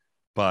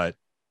 but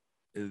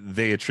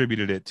they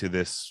attributed it to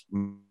this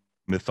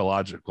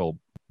mythological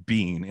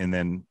being. And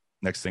then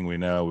next thing we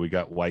know, we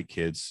got white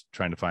kids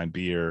trying to find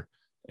beer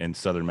in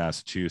southern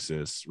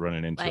Massachusetts,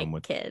 running into them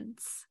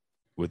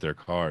with their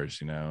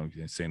cars,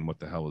 saying, what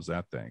the hell is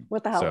that thing?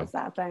 What the hell is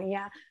that thing?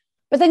 Yeah.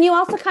 But then you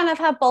also kind of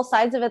have both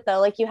sides of it,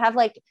 though. Like you have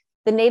like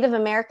the Native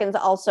Americans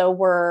also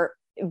were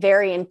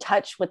very in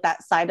touch with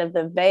that side of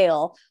the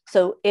veil.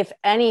 So if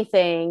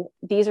anything,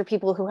 these are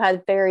people who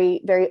had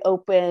very, very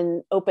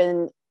open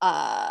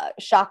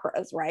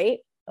chakras, right?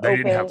 They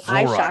didn't have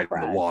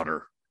fluoride in the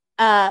water.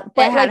 But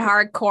they had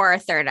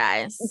hardcore third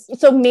eyes.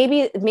 So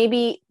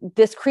maybe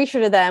this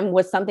creature to them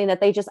was something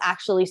that they just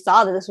actually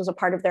saw, that this was a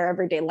part of their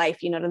everyday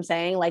life. You know what I'm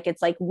saying? Like,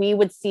 it's like we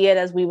would see it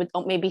as we would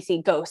maybe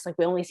see ghosts. Like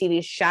we only see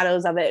these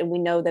shadows of it and we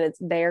know that it's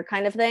there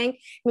kind of thing.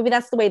 Maybe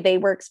that's the way they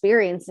were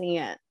experiencing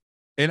it.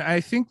 And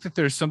I think that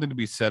there's something to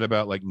be said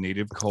about like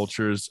native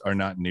cultures are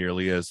not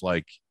nearly as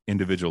like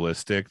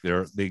individualistic.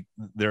 They're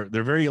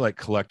very like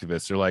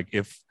collectivist. They're like,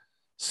 if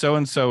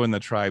so-and-so in the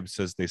tribe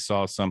says they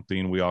saw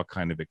something, we all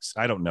kind of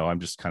I don't know, I'm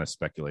just kind of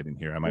speculating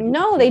here.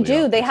 No, they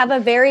do. They have a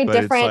very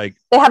different,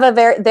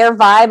 their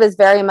vibe is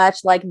very much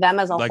like them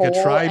as a like whole. Like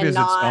a tribe is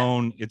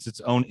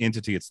its own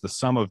entity. It's the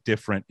sum of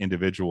different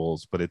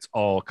individuals, but it's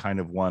all kind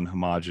of one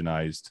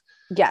homogenized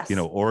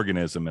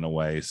organism in a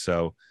way.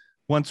 So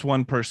once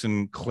one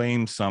person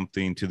claims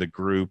something to the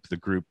group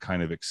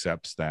kind of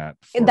accepts that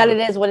it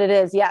is what it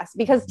is. Yes,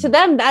 because to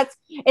them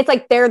it's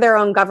like they're their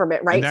own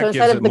government, right? And that so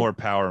gives it more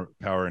power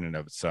in and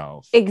of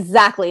itself.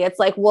 Exactly. It's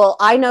like, well,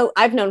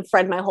 I've known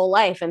Fred my whole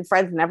life, and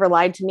Fred's never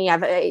lied to me.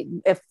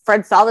 If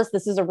Fred saw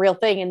this is a real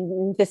thing,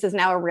 and this is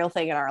now a real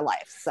thing in our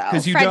life. So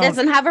Fred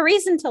doesn't have a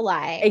reason to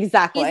lie.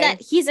 Exactly.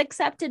 He's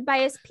accepted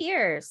by his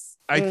peers.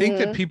 I think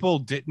that people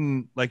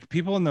didn't like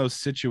people in those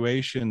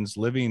situations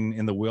living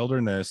in the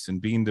wilderness and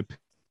being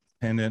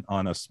dependent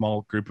on a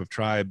small group of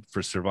tribe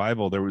for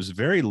survival. There was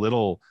very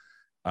little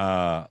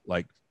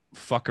like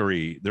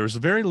fuckery. There was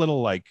very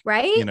little like,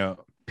 right? You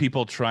know,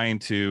 people trying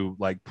to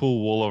like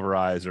pull wool over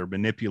eyes or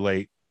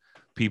manipulate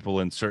people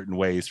in certain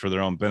ways for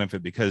their own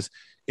benefit, because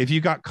if you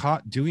got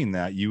caught doing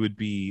that, you would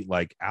be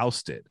like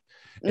ousted.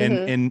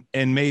 And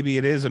maybe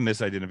it is a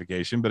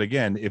misidentification, but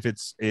again,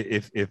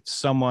 if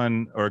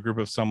someone or a group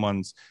of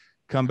someone's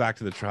come back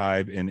to the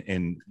tribe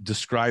and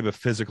describe a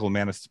physical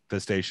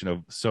manifestation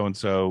of so and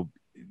so,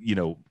 you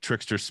know,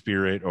 trickster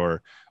spirit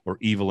or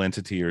evil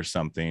entity or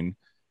something,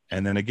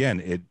 and then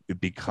again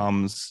it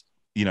becomes,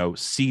 you know,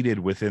 seated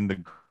within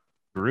the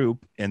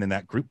group, and then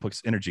that group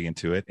puts energy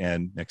into it,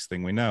 and next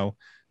thing we know,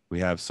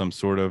 we have some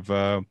sort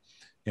of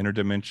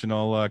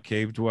interdimensional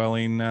cave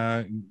dwelling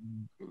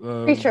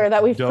creature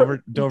that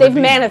they've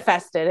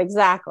manifested.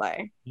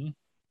 Exactly.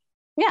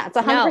 Yeah, it's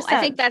 100%. No,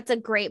 I think that's a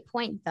great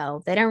point,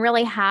 though. They don't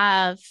really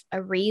have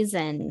a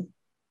reason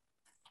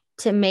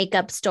to make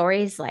up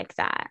stories like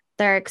that.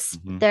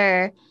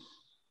 They're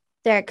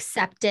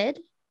accepted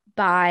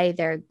by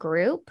their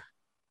group.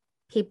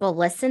 People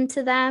listen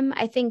to them.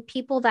 I think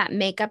people that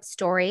make up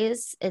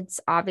stories,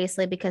 it's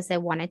obviously because they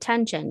want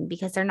attention,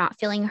 because they're not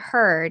feeling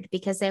heard,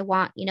 because they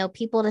want, you know,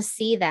 people to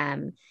see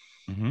them.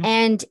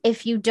 And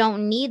if you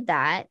don't need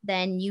that,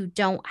 then you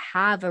don't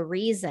have a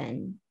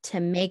reason to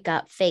make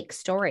up fake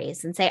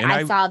stories and say,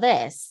 I saw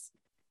this.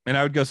 And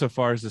I would go so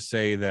far as to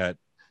say that,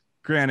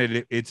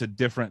 granted, it's a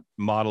different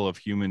model of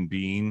human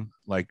being,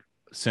 like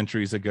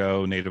centuries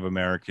ago, Native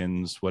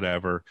Americans,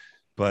 whatever.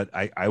 But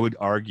I would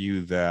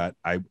argue that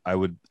I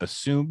would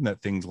assume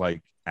that things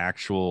like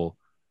actual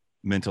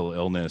mental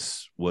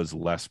illness was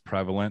less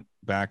prevalent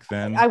back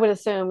then. I would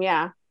assume,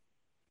 yeah.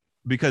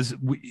 Because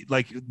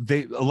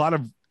a lot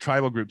of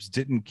tribal groups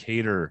didn't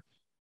cater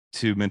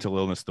to mental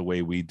illness the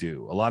way we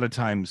do. A lot of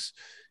times,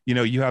 you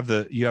know, you have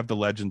the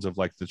legends of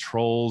like the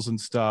trolls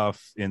and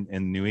stuff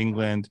in New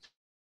England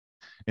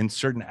and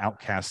certain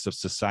outcasts of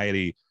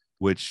society,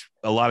 which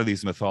a lot of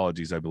these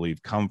mythologies, I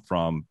believe, come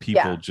from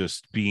people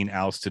just being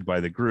ousted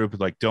by the group.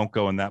 Like, don't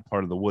go in that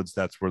part of the woods.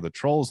 That's where the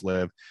trolls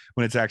live.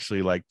 When it's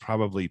actually like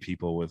probably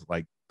people with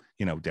like,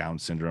 you know, Down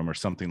syndrome or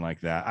something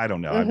like that. I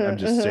don't know. I'm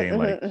just saying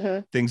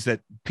like things that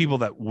people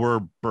that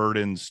were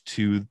burdens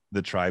to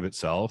the tribe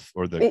itself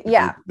or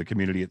the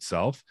community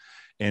itself.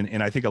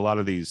 And I think a lot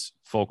of these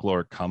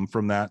folklore come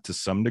from that to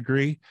some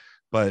degree,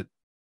 but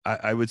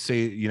I would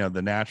say, you know,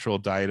 the natural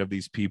diet of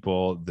these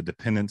people, the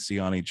dependency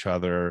on each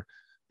other,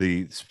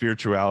 the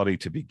spirituality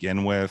to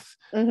begin with,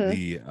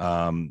 the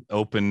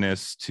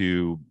openness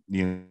to,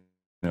 you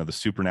know, the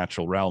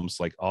supernatural realms,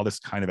 like all this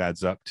kind of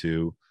adds up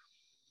to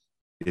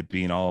it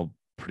being all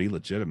pretty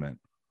legitimate.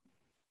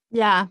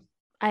 Yeah,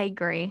 I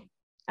agree.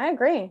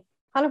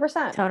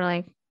 100%.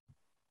 Totally.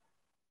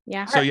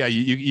 Yeah. So yeah,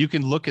 you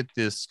can look at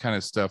this kind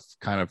of stuff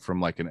kind of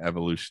from like an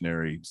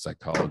evolutionary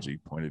psychology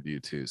point of view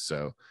too.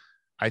 So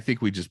I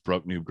think we just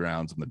broke new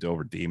grounds on the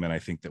Dover Demon. I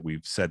think that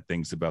we've said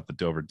things about the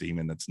Dover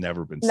Demon that's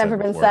never been said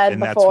before.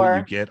 And that's what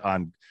you get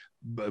on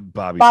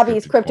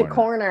Bobby's Cryptic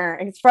Corner.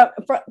 It's from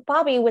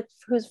Bobby,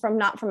 who's from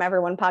Not From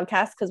Everyone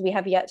podcast, because we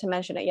have yet to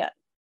mention it yet.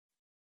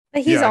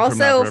 But he's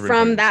also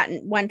from that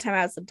one time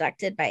I was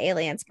abducted by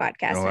aliens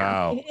podcast. Oh,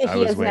 wow.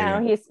 He is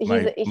now. He's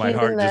my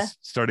heart just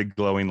started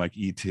glowing like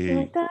E.T.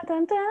 Like, dun,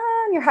 dun,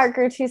 dun. Your heart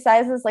grew 2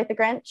 sizes like the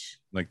Grinch.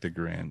 Like the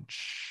Grinch.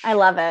 I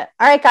love it.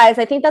 All right, guys.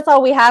 I think that's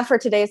all we have for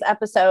today's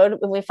episode.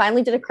 We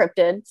finally did a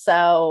cryptid.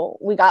 So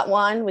we got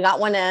one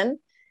in.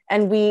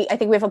 And I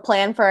think we have a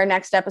plan for our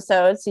next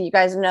episode. So you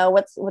guys know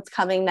what's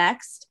coming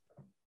next.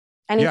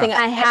 Anything?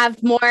 I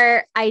have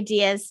more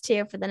ideas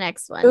too for the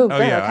next one. Ooh,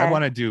 okay. I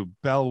want to do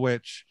Bell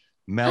Witch,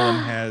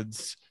 melon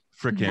heads,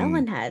 freaking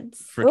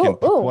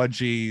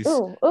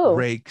Pudgies,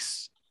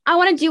 rakes. I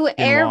want to do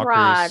air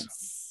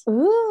rods.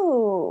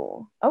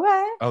 Ooh,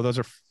 okay. Oh, those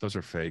are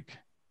fake.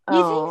 You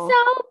think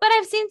so? But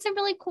I've seen some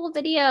really cool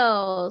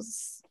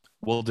videos.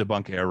 We'll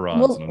debunk air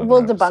rods.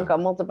 We'll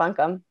debunk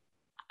them.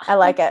 I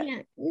like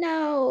it.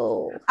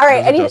 No. All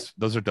right.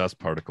 Those are dust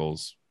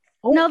particles.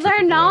 Oh, no,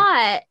 they're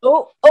not.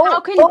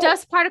 How can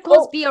dust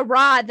particles be a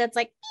rod that's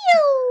like,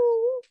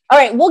 pew? All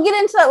right, we'll get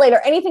into that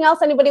later. Anything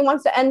else anybody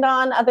wants to end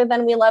on other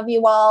than we love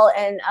you all?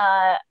 And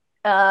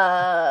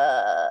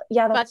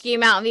fuck you,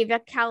 Mountain View,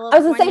 California. I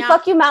was gonna say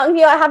fuck you, Mountain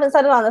View. I haven't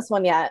said it on this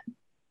one yet.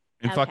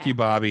 And fuck you,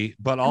 Bobby.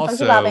 But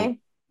also,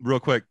 real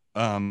quick,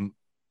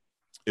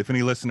 if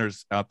any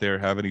listeners out there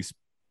have any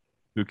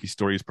spooky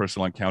stories,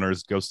 personal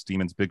encounters, ghosts,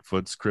 demons,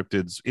 Bigfoots,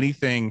 cryptids,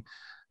 anything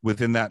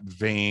within that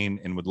vein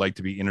and would like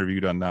to be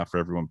interviewed on Not For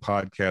Everyone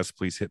podcast,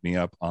 please hit me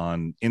up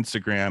on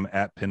Instagram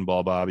at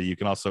Pinball Bobby. You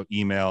can also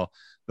email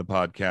the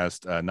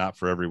podcast,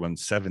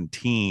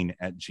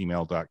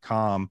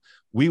 notforeveryone17@gmail.com.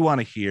 We want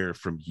to hear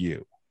from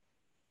you.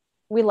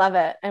 We love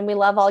it. And we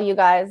love all you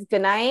guys.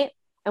 Good night.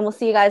 And we'll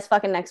see you guys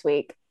fucking next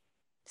week.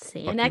 See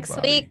you next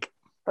week.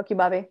 Fuck you,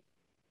 Bobby.